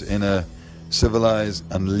take it in a civilized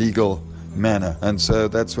and legal manner. And so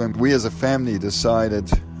that's when we as a family decided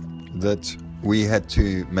that we had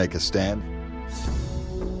to make a stand.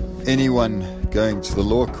 Anyone going to the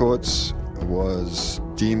law courts was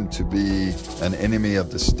deemed to be an enemy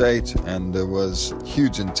of the state, and there was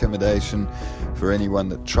huge intimidation for anyone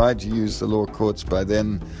that tried to use the law courts. By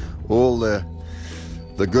then, all the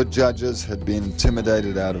good judges had been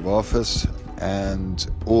intimidated out of office, and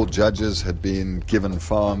all judges had been given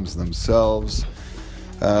farms themselves.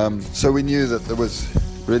 So we knew that there was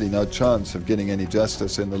really no chance of getting any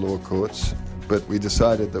justice in the law courts, but we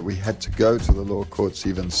decided that we had to go to the law courts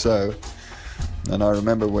even so. And I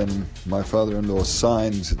remember when my father-in-law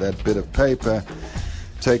signed that bit of paper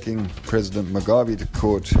taking President Mugabe to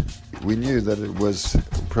court, we knew that it was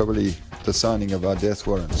probably the signing of our death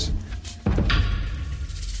warrants.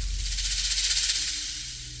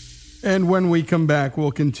 And when we come back,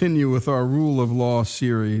 we'll continue with our Rule of Law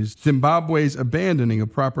series, Zimbabwe's abandoning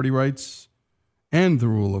of property rights and the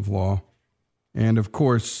rule of law. And, of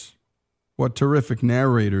course, what terrific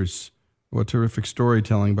narrators, what terrific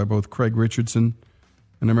storytelling by both Craig Richardson,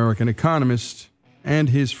 an American economist, and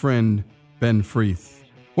his friend Ben Freeth.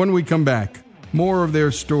 When we come back, more of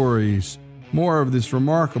their stories, more of this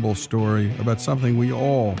remarkable story about something we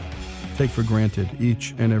all take for granted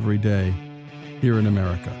each and every day here in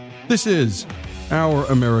America. This is Our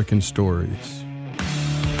American Stories.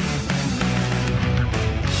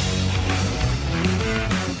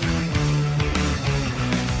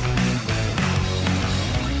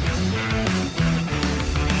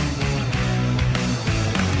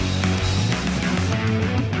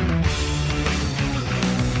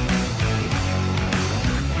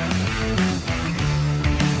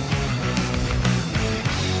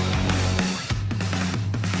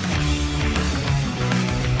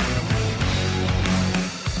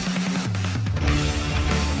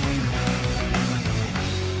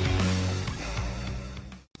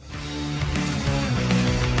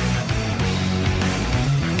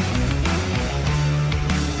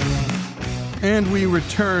 And we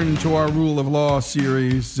return to our Rule of Law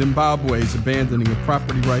series, Zimbabwe's abandoning of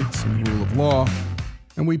property rights and rule of law.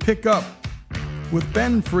 And we pick up with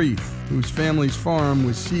Ben Freeth, whose family's farm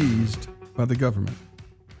was seized by the government.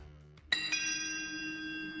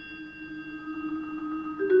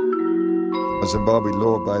 Zimbabwe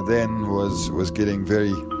law by then was getting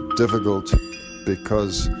very difficult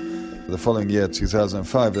because the following year,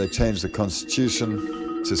 2005, they changed the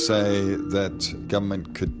constitution to say that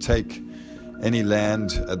government could take any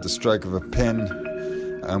land at the stroke of a pen,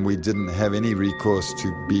 and we didn't have any recourse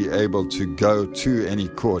to be able to go to any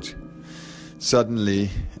court.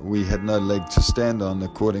 Suddenly, we had no leg to stand on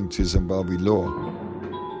according to Zimbabwe law.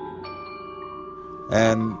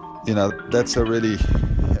 And, that's a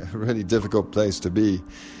really difficult place to be.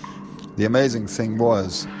 The amazing thing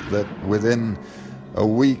was that within a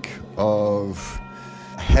week of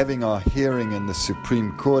having our hearing in the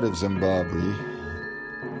Supreme Court of Zimbabwe,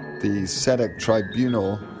 the SADC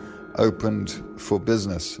tribunal opened for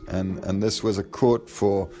business. And this was a court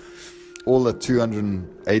for all the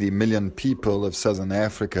 280 million people of Southern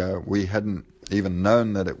Africa. We hadn't even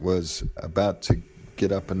known that it was about to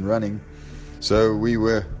get up and running. So we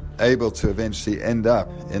were able to eventually end up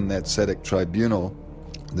in that SADC tribunal,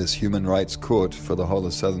 this human rights court for the whole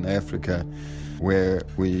of Southern Africa, where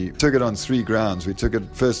we took it on three grounds. We took it,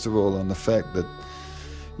 first of all, on the fact that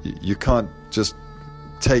you can't just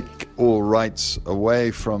take all rights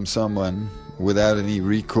away from someone without any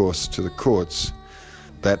recourse to the courts.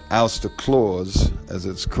 That ouster clause, as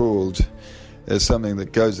it's called, is something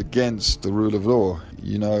that goes against the rule of law.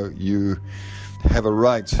 You have a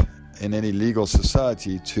right in any legal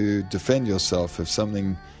society to defend yourself if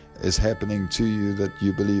something is happening to you that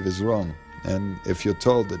you believe is wrong. And if you're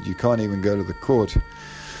told that you can't even go to the court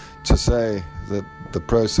to say that the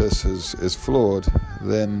process is flawed,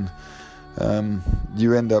 then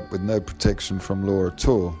you end up with no protection from law at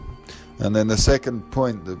all. And then the second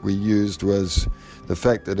point that we used was the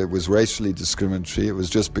fact that it was racially discriminatory. It was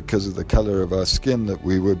just because of the color of our skin that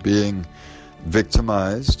we were being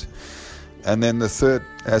victimized. And then the third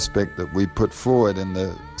aspect that we put forward in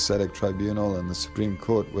the SADC tribunal and the Supreme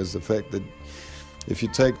Court was the fact that if you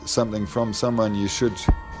take something from someone, you should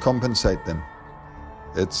compensate them.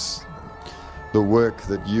 It's the work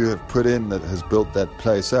that you have put in that has built that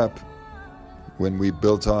place up. When we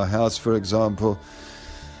built our house, for example,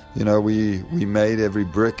 we made every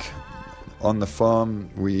brick on the farm.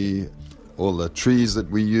 All the trees that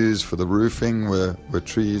we used for the roofing were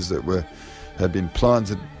trees that had been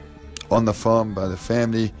planted on the farm by the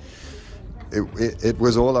family. It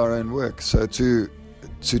was all our own work. So to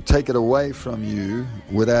take it away from you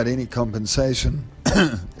without any compensation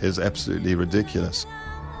is absolutely ridiculous.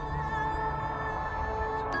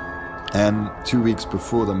 And 2 weeks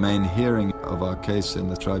before the main hearing of our case in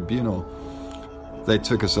the tribunal, they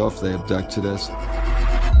took us off, they abducted us.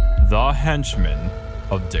 The henchmen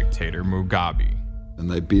of dictator Mugabe.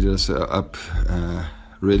 And they beat us up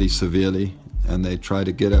really severely, and they tried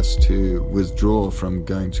to get us to withdraw from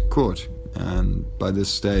going to court. And by this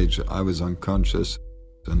stage, I was unconscious,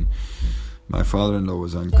 and my father-in-law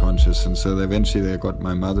was unconscious, and so eventually they got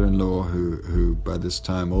my mother-in-law, who by this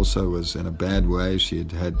time also was in a bad way. She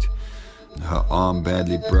had her arm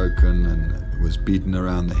badly broken and was beaten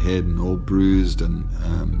around the head and all bruised, and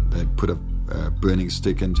they'd put a burning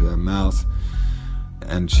stick into her mouth,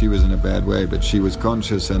 and she was in a bad way, but she was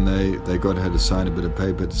conscious, and they got her to sign a bit of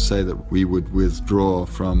paper to say that we would withdraw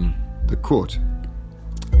from the court.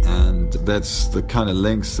 And that's the kind of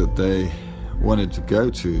lengths that they wanted to go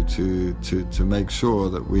to make sure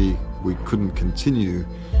that we couldn't continue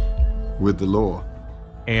with the law.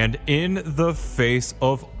 And in the face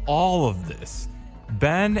of all of this,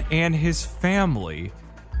 Ben and his family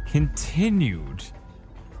continued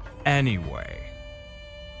anyway.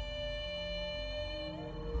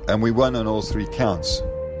 And we won on all three counts.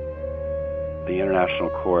 The International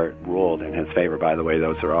Court ruled in his favor. By the way,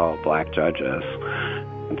 those are all black judges.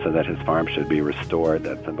 And so that his farm should be restored,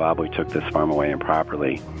 that Zimbabwe took this farm away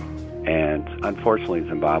improperly. And unfortunately,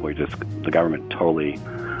 the government totally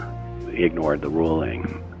ignored the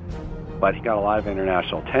ruling. But he got a lot of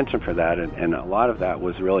international attention for that, and a lot of that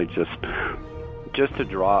was really just to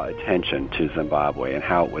draw attention to Zimbabwe and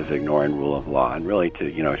how it was ignoring rule of law, and really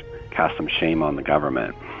to, cast some shame on the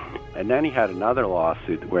government. And then he had another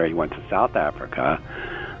lawsuit where he went to South Africa,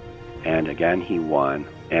 and again he won.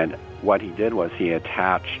 And what he did was he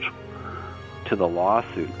attached to the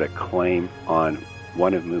lawsuit that claim on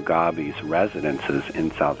one of Mugabe's residences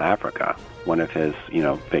in South Africa, one of his,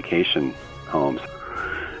 vacation homes.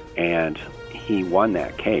 And he won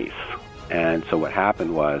that case. And so what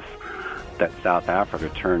happened was that South Africa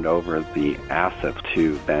turned over the assets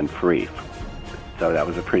to Ben Frieth. So that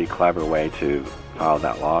was a pretty clever way to file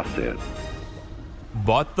that lawsuit.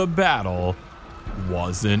 But the battle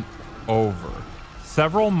wasn't over.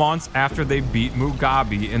 Several months after they beat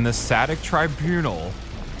Mugabe in the SADC tribunal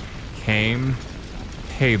came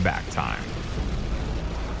payback time.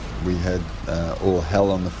 We had all hell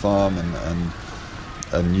on the farm, and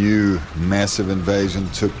a new massive invasion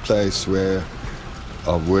took place where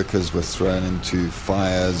our workers were thrown into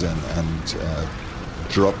fires and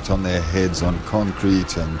dropped on their heads on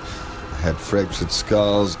concrete and had fractured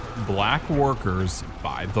skulls. Black workers,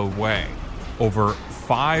 by the way, over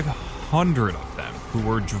 500 of them, who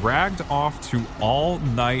were dragged off to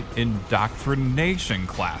all-night indoctrination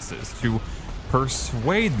classes to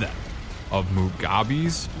persuade them of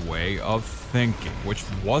Mugabe's way of thinking, which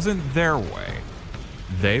wasn't their way.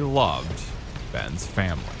 They loved Ben's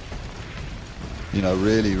family. You know,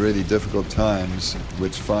 really, really difficult times,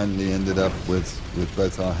 which finally ended up with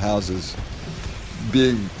both our houses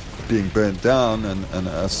being burnt down and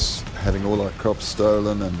us having all our crops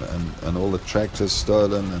stolen and all the tractors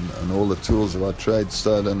stolen and all the tools of our trade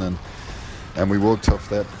stolen, and we walked off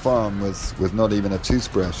that farm with not even a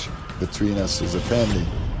toothbrush between us as a family.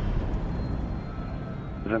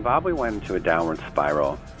 Zimbabwe went into a downward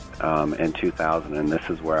spiral in 2000, and this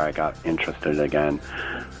is where I got interested again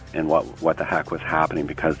in what the heck was happening,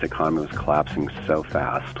 because the economy was collapsing so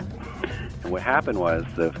fast. And what happened was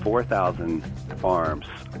the 4,000 farms,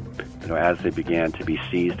 as they began to be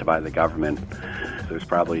seized by the government, there's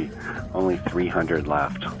probably only 300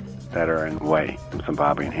 left that are in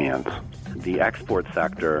Zimbabwean hands. The export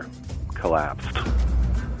sector collapsed.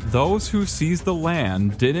 Those who seized the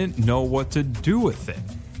land didn't know what to do with it,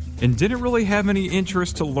 and didn't really have any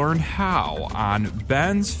interest to learn how. On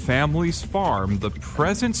Ben's family's farm, the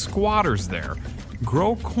present squatters there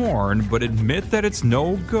grow corn but admit that it's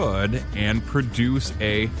no good and produce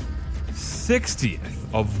a 60th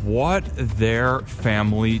of what their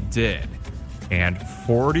family did. And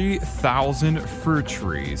 40,000 fruit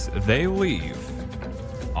trees they leave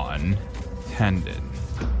untended.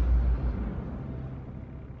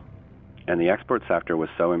 And the export sector was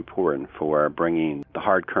so important for bringing the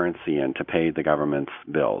hard currency in to pay the government's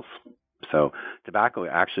bills. So tobacco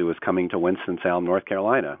actually was coming to Winston-Salem, North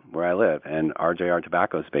Carolina, where I live, and RJR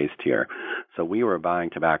Tobacco is based here. So we were buying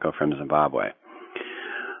tobacco from Zimbabwe.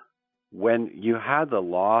 When you had the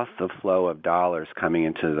loss of flow of dollars coming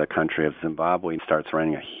into the country of Zimbabwe, it starts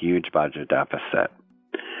running a huge budget deficit.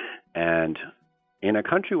 And in a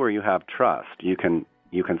country where you have trust, you can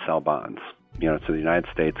sell bonds. So the United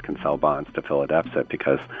States can sell bonds to fill a deficit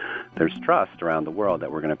because there's trust around the world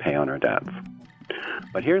that we're going to pay on our debts.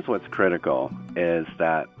 But here's what's critical, is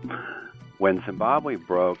that when Zimbabwe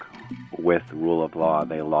broke with rule of law,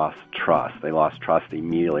 they lost trust. They lost trust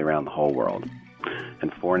immediately around the whole world.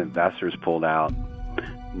 And foreign investors pulled out.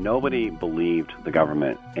 Nobody believed the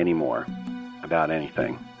government anymore about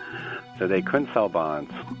anything. So they couldn't sell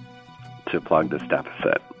bonds to plug this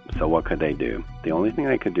deficit. So what could they do? The only thing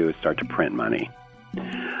they could do is start to print money.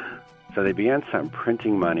 So they began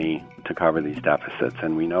printing money to cover these deficits.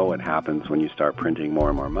 And we know what happens when you start printing more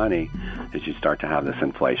and more money is you start to have this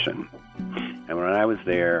inflation. And when I was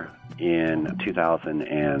there in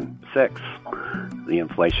 2006, the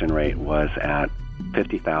inflation rate was at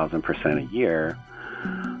 50,000% a year.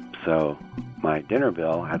 So my dinner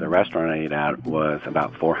bill at the restaurant I ate at was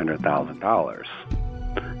about $400,000.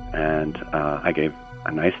 And I gave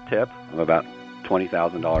a nice tip of about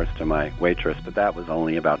 $20,000 to my waitress, but that was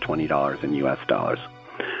only about $20 in U.S. dollars.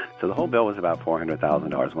 So the whole bill was about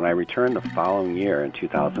 $400,000. When I returned the following year in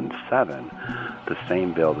 2007, the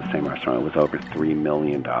same bill, the same restaurant, was over $3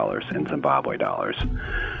 million in Zimbabwe dollars.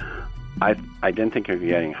 I didn't think it would be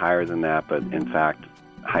getting higher than that, but in fact,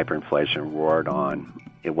 hyperinflation roared on.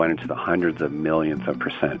 It went into the hundreds of millions of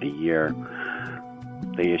percent a year.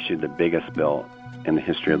 They issued the biggest bill in the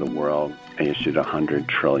history of the world. They issued a $100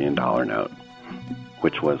 trillion note,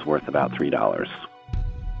 which was worth about $3.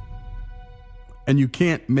 And you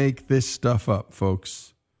can't make this stuff up,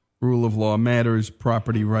 folks. Rule of law matters,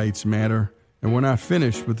 property rights matter, and we're not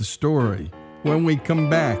finished with the story. When we come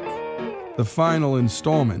back, the final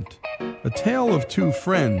installment, a tale of two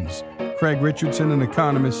friends, Craig Richardson, an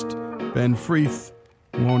economist, Ben Frieth,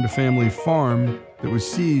 who owned a family farm that was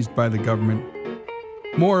seized by the government.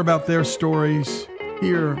 More about their stories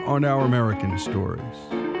here on Our American Stories.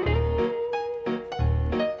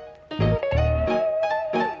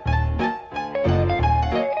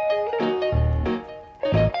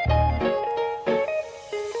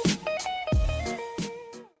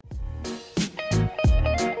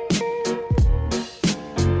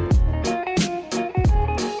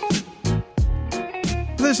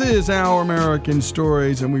 This is Our American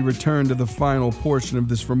Stories, and we return to the final portion of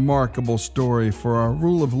this remarkable story for our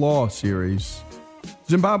Rule of Law series.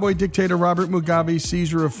 Zimbabwe dictator Robert Mugabe's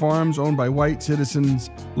seizure of farms owned by white citizens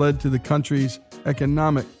led to the country's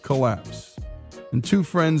economic collapse. And two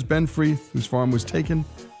friends, Ben Freeth, whose farm was taken,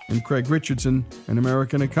 and Craig Richardson, an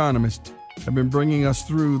American economist, have been bringing us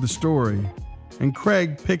through the story. And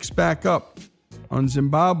Craig picks back up on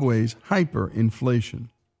Zimbabwe's hyperinflation.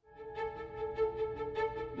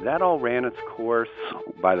 That all ran its course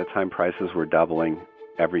by the time prices were doubling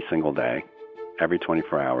every single day, every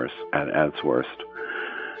 24 hours at its worst.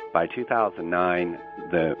 By 2009,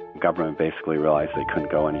 the government basically realized they couldn't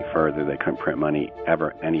go any further. They couldn't print money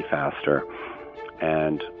ever any faster.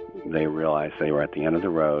 And they realized they were at the end of the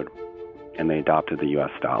road, and they adopted the U.S.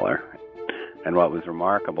 dollar. And what was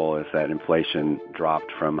remarkable is that inflation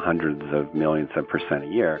dropped from hundreds of millions of percent a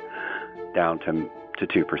year down to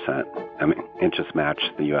 2%. I mean, it just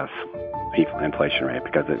matched the U.S. inflation rate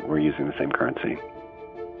because we're using the same currency.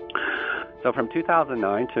 So from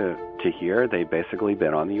 2009 to here, they've basically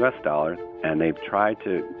been on the U.S. dollar, and they've tried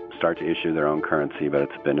to start to issue their own currency, but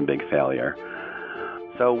it's been a big failure.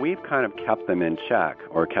 So we've kind of kept them in check,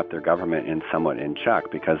 or kept their government somewhat in check,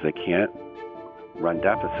 because they can't run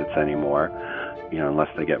deficits anymore, unless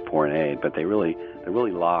they get foreign aid. But they're really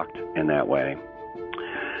locked in that way.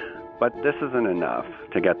 But this isn't enough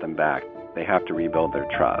to get them back. They have to rebuild their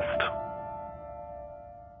trust.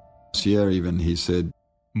 Here even he said,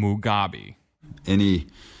 Mugabe.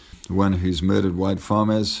 Anyone who's murdered white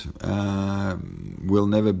farmers will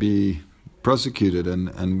never be prosecuted,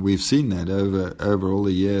 and we've seen that over all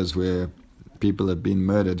the years where people have been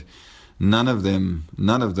murdered. None of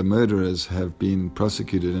the murderers have been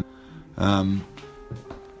prosecuted,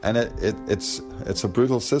 and it's a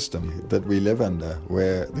brutal system that we live under,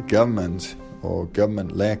 where the government or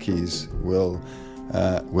government lackeys will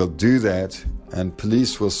do that, and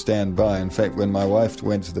police will stand by. In fact, when my wife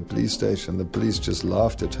went to the police station, the police just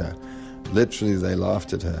laughed at her. Literally, they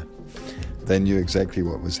laughed at her. They knew exactly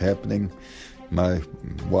what was happening. My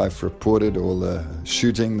wife reported all the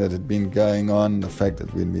shooting that had been going on, the fact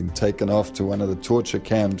that we'd been taken off to one of the torture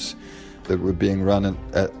camps that were being run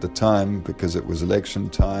at the time because it was election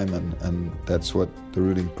time, and that's what the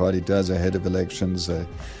ruling party does ahead of elections.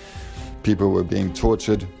 People were being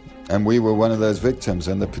tortured, and we were one of those victims,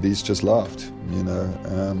 and the police just laughed.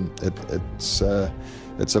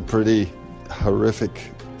 It's a pretty horrific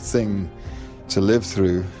thing to live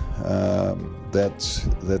through,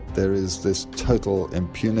 that there is this total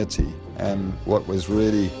impunity. And what was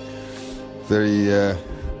really very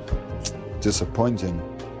disappointing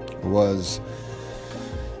was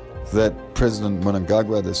that President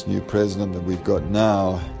Mnangagwa, this new president that we've got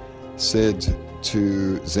now, said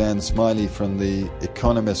to Zan Smiley from The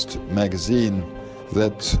Economist magazine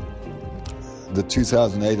that the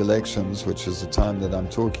 2008 elections, which is the time that I'm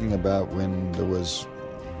talking about, when there was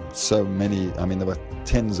so many, there were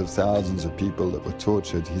tens of thousands of people that were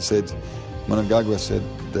tortured. He said, Mnangagwa said,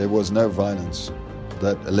 there was no violence.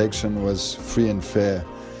 That election was free and fair.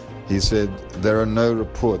 He said, there are no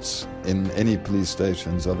reports in any police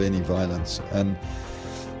stations of any violence. And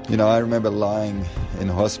I remember lying in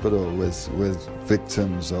hospital with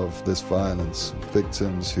victims of this violence,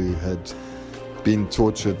 victims who had been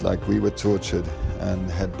tortured like we were tortured, and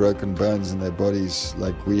had broken bones in their bodies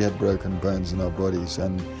like we had broken bones in our bodies.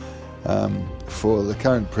 And for the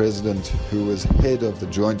current president, who was head of the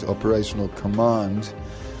Joint Operational Command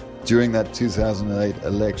during that 2008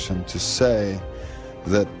 election, to say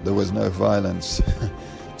that there was no violence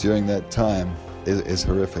during that time is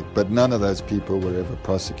horrific. But none of those people were ever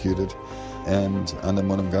prosecuted, and under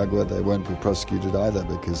Mnangagwa they won't be prosecuted either,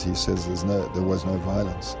 because he says there was no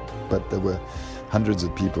violence. But there were hundreds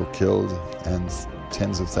of people killed and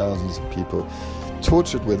tens of thousands of people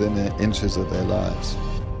tortured within inches of their lives.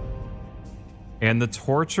 And the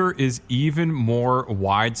torture is even more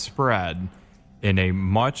widespread in a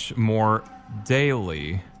much more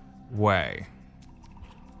daily way.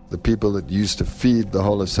 The people that used to feed the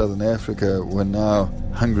whole of Southern Africa were now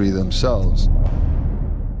hungry themselves.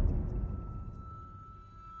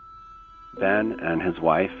 Ben and his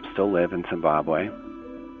wife still live in Zimbabwe,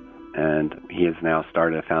 and he has now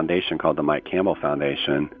started a foundation called the Mike Campbell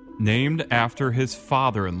Foundation. Named after his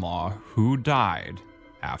father-in-law, who died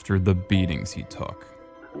after the beatings he took.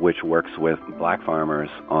 Which works with black farmers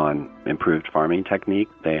on improved farming technique.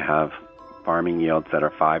 They have farming yields that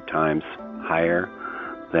are 5 times higher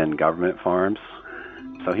than government farms.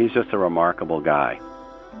 So he's just a remarkable guy.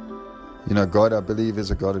 God, I believe, is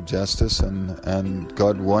a God of justice, and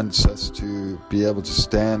God wants us to be able to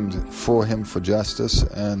stand for him for justice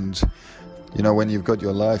and when you've got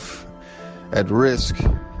your life at risk,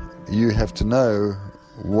 you have to know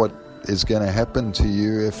what is going to happen to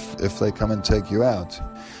you if they come and take you out.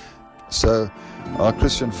 So our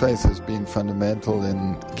Christian faith has been fundamental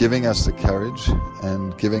in giving us the courage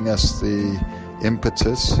and giving us the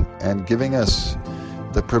impetus and giving us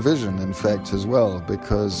the provision, in fact, as well,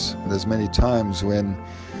 because there's many times when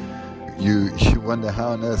you wonder how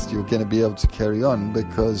on earth you're going to be able to carry on,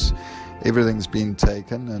 because everything's been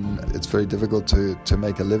taken and it's very difficult to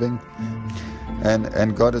make a living.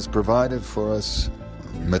 And God has provided for us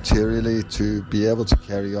materially to be able to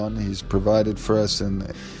carry on. He's provided for us in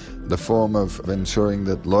the form of ensuring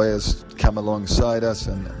that lawyers come alongside us,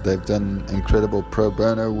 and they've done incredible pro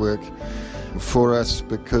bono work for us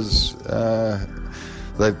because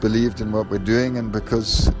they've believed in what we're doing, and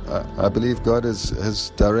because I believe God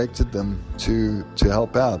has directed them to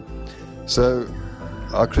help out. So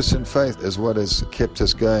our Christian faith is what has kept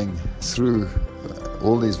us going through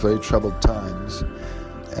all these very troubled times,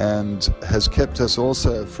 and has kept us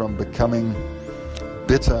also from becoming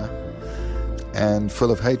bitter and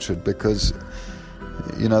full of hatred, because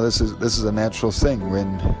this is a natural thing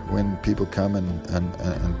when people come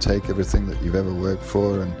and take everything that you've ever worked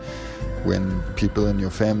for, and when people in your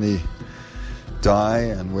family die,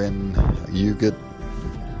 and when you get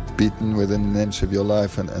beaten within an inch of your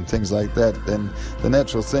life and things like that, then the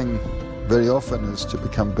natural thing very often is to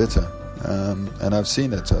become bitter. And I've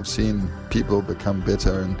seen it. I've seen people become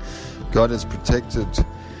bitter, and God has protected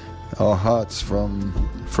our hearts from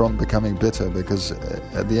becoming bitter, because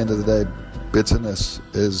at the end of the day, bitterness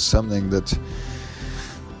is something that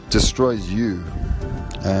destroys you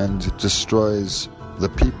and destroys the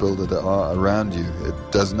people that are around you.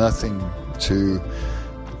 It does nothing to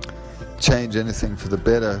change anything for the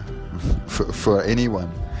better for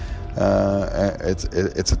anyone.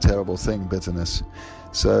 It's a terrible thing, bitterness.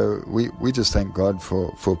 So we just thank God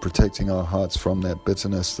for protecting our hearts from that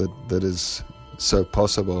bitterness that is so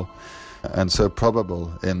possible and so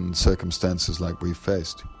probable in circumstances like we've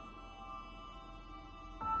faced.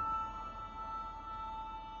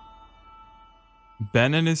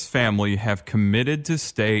 Ben and his family have committed to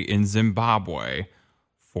stay in Zimbabwe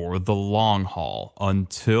for the long haul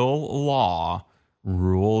until law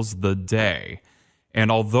rules the day.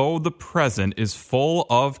 And although the present is full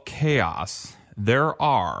of chaos, there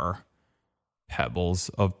are pebbles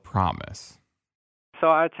of promise. So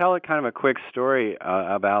I tell kind of a quick story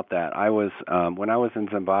about that. I was when I was in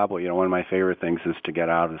Zimbabwe, one of my favorite things is to get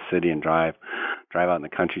out of the city and drive out in the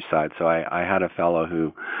countryside. So I had a fellow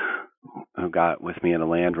who got with me in a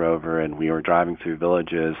Land Rover, and we were driving through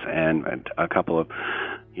villages, and a couple of,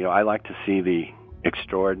 I like to see the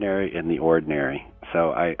extraordinary in the ordinary.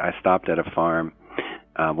 So I stopped at a farm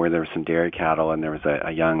where there was some dairy cattle, and there was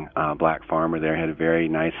a young black farmer there. He had a very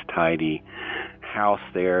nice, tidy house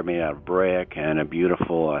there made out of brick, and a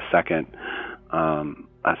beautiful second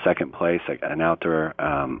place, an outdoor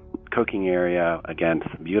cooking area. Again,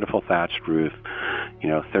 beautiful thatched roof.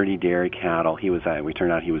 30 dairy cattle. We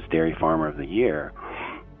turned out he was Dairy Farmer of the Year.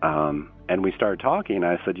 And we started talking, and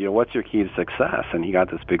I said, what's your key to success? And he got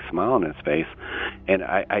this big smile on his face. And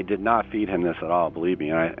I did not feed him this at all, believe me.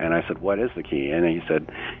 And I said, what is the key? And he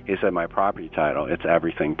said, my property title. It's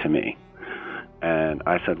everything to me. And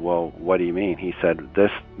I said, well, what do you mean? He said, this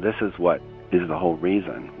is what is the whole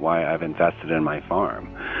reason why I've invested in my farm.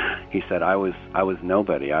 He said, I was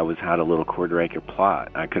nobody. I had a little quarter-acre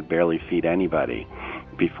plot. I could barely feed anybody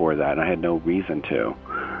before that, and I had no reason to.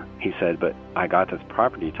 He said, but I got this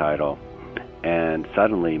property title, and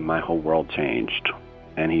suddenly my whole world changed.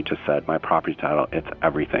 And he just said, my property title, it's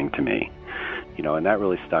everything to me. And that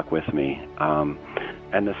really stuck with me.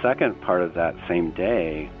 And the second part of that same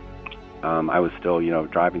day, I was still,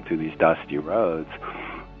 driving through these dusty roads,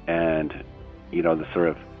 and, the sort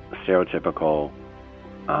of stereotypical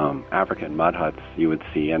African mud huts you would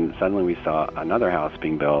see. And suddenly we saw another house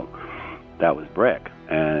being built that was brick.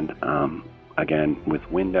 And, again, with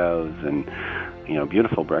windows and,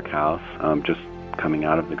 beautiful brick house, just coming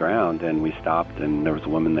out of the ground. And we stopped, and there was a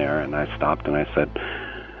woman there, and I stopped and I said,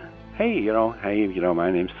 hey,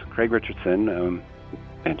 my name's Craig Richardson.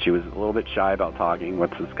 And she was a little bit shy about talking.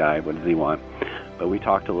 What's this guy? What does he want? But we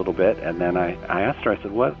talked a little bit, and then I asked her, I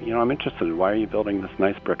said, what, I'm interested. Why are you building this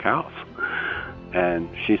nice brick house? And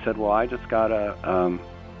she said, well, I just got a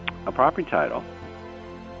property title.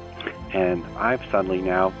 And I've suddenly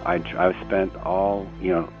now, I've spent all,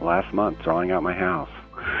 last month drawing out my house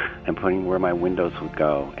and putting where my windows would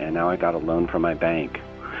go. And now I got a loan from my bank.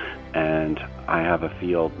 And I have a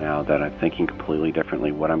field now that I'm thinking completely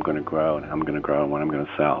differently what I'm going to grow and how I'm going to grow and what I'm going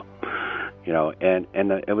to sell. And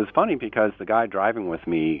it was funny because the guy driving with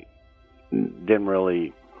me, didn't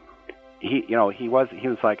really. He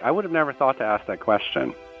was like, I would have never thought to ask that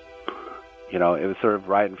question. It was sort of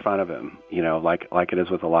right in front of him. Like it is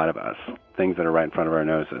with a lot of us, things that are right in front of our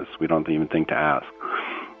noses. We don't even think to ask.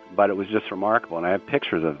 But it was just remarkable, and I have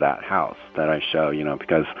pictures of that house that I show.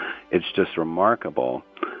 Because it's just remarkable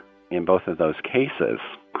in both of those cases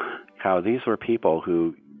how these were people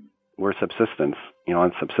who were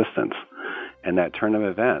on subsistence, and that turn of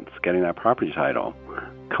events, getting that property title,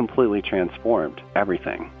 completely transformed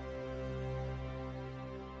everything.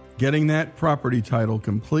 Getting that property title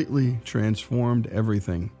completely transformed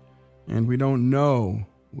everything. And we don't know,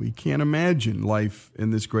 we can't imagine life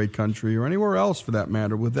in this great country, or anywhere else for that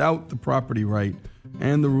matter, without the property right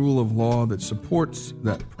and the rule of law that supports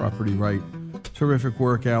that property right. Terrific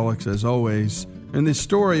work, Alex, as always. And this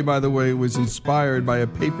story, by the way, was inspired by a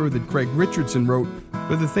paper that Craig Richardson wrote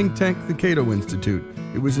for the think tank, the Cato Institute.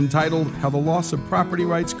 It was entitled, How the Loss of Property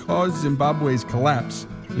Rights Caused Zimbabwe's Collapse.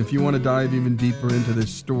 And if you want to dive even deeper into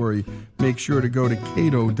this story, make sure to go to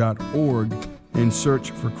cato.org and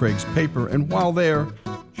search for Craig's paper. And while there,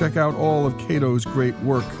 check out all of Cato's great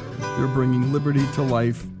work. They're bringing liberty to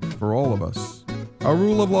life for all of us. Our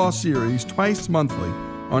Rule of Law series, twice monthly,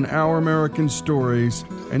 on Our American Stories,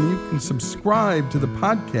 and you can subscribe to the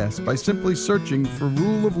podcast by simply searching for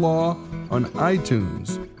Rule of Law on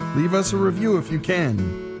iTunes. Leave us a review if you can,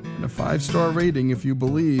 and a 5-star rating if you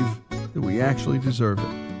believe that we actually deserve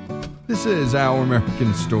it. This is Our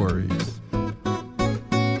American Stories.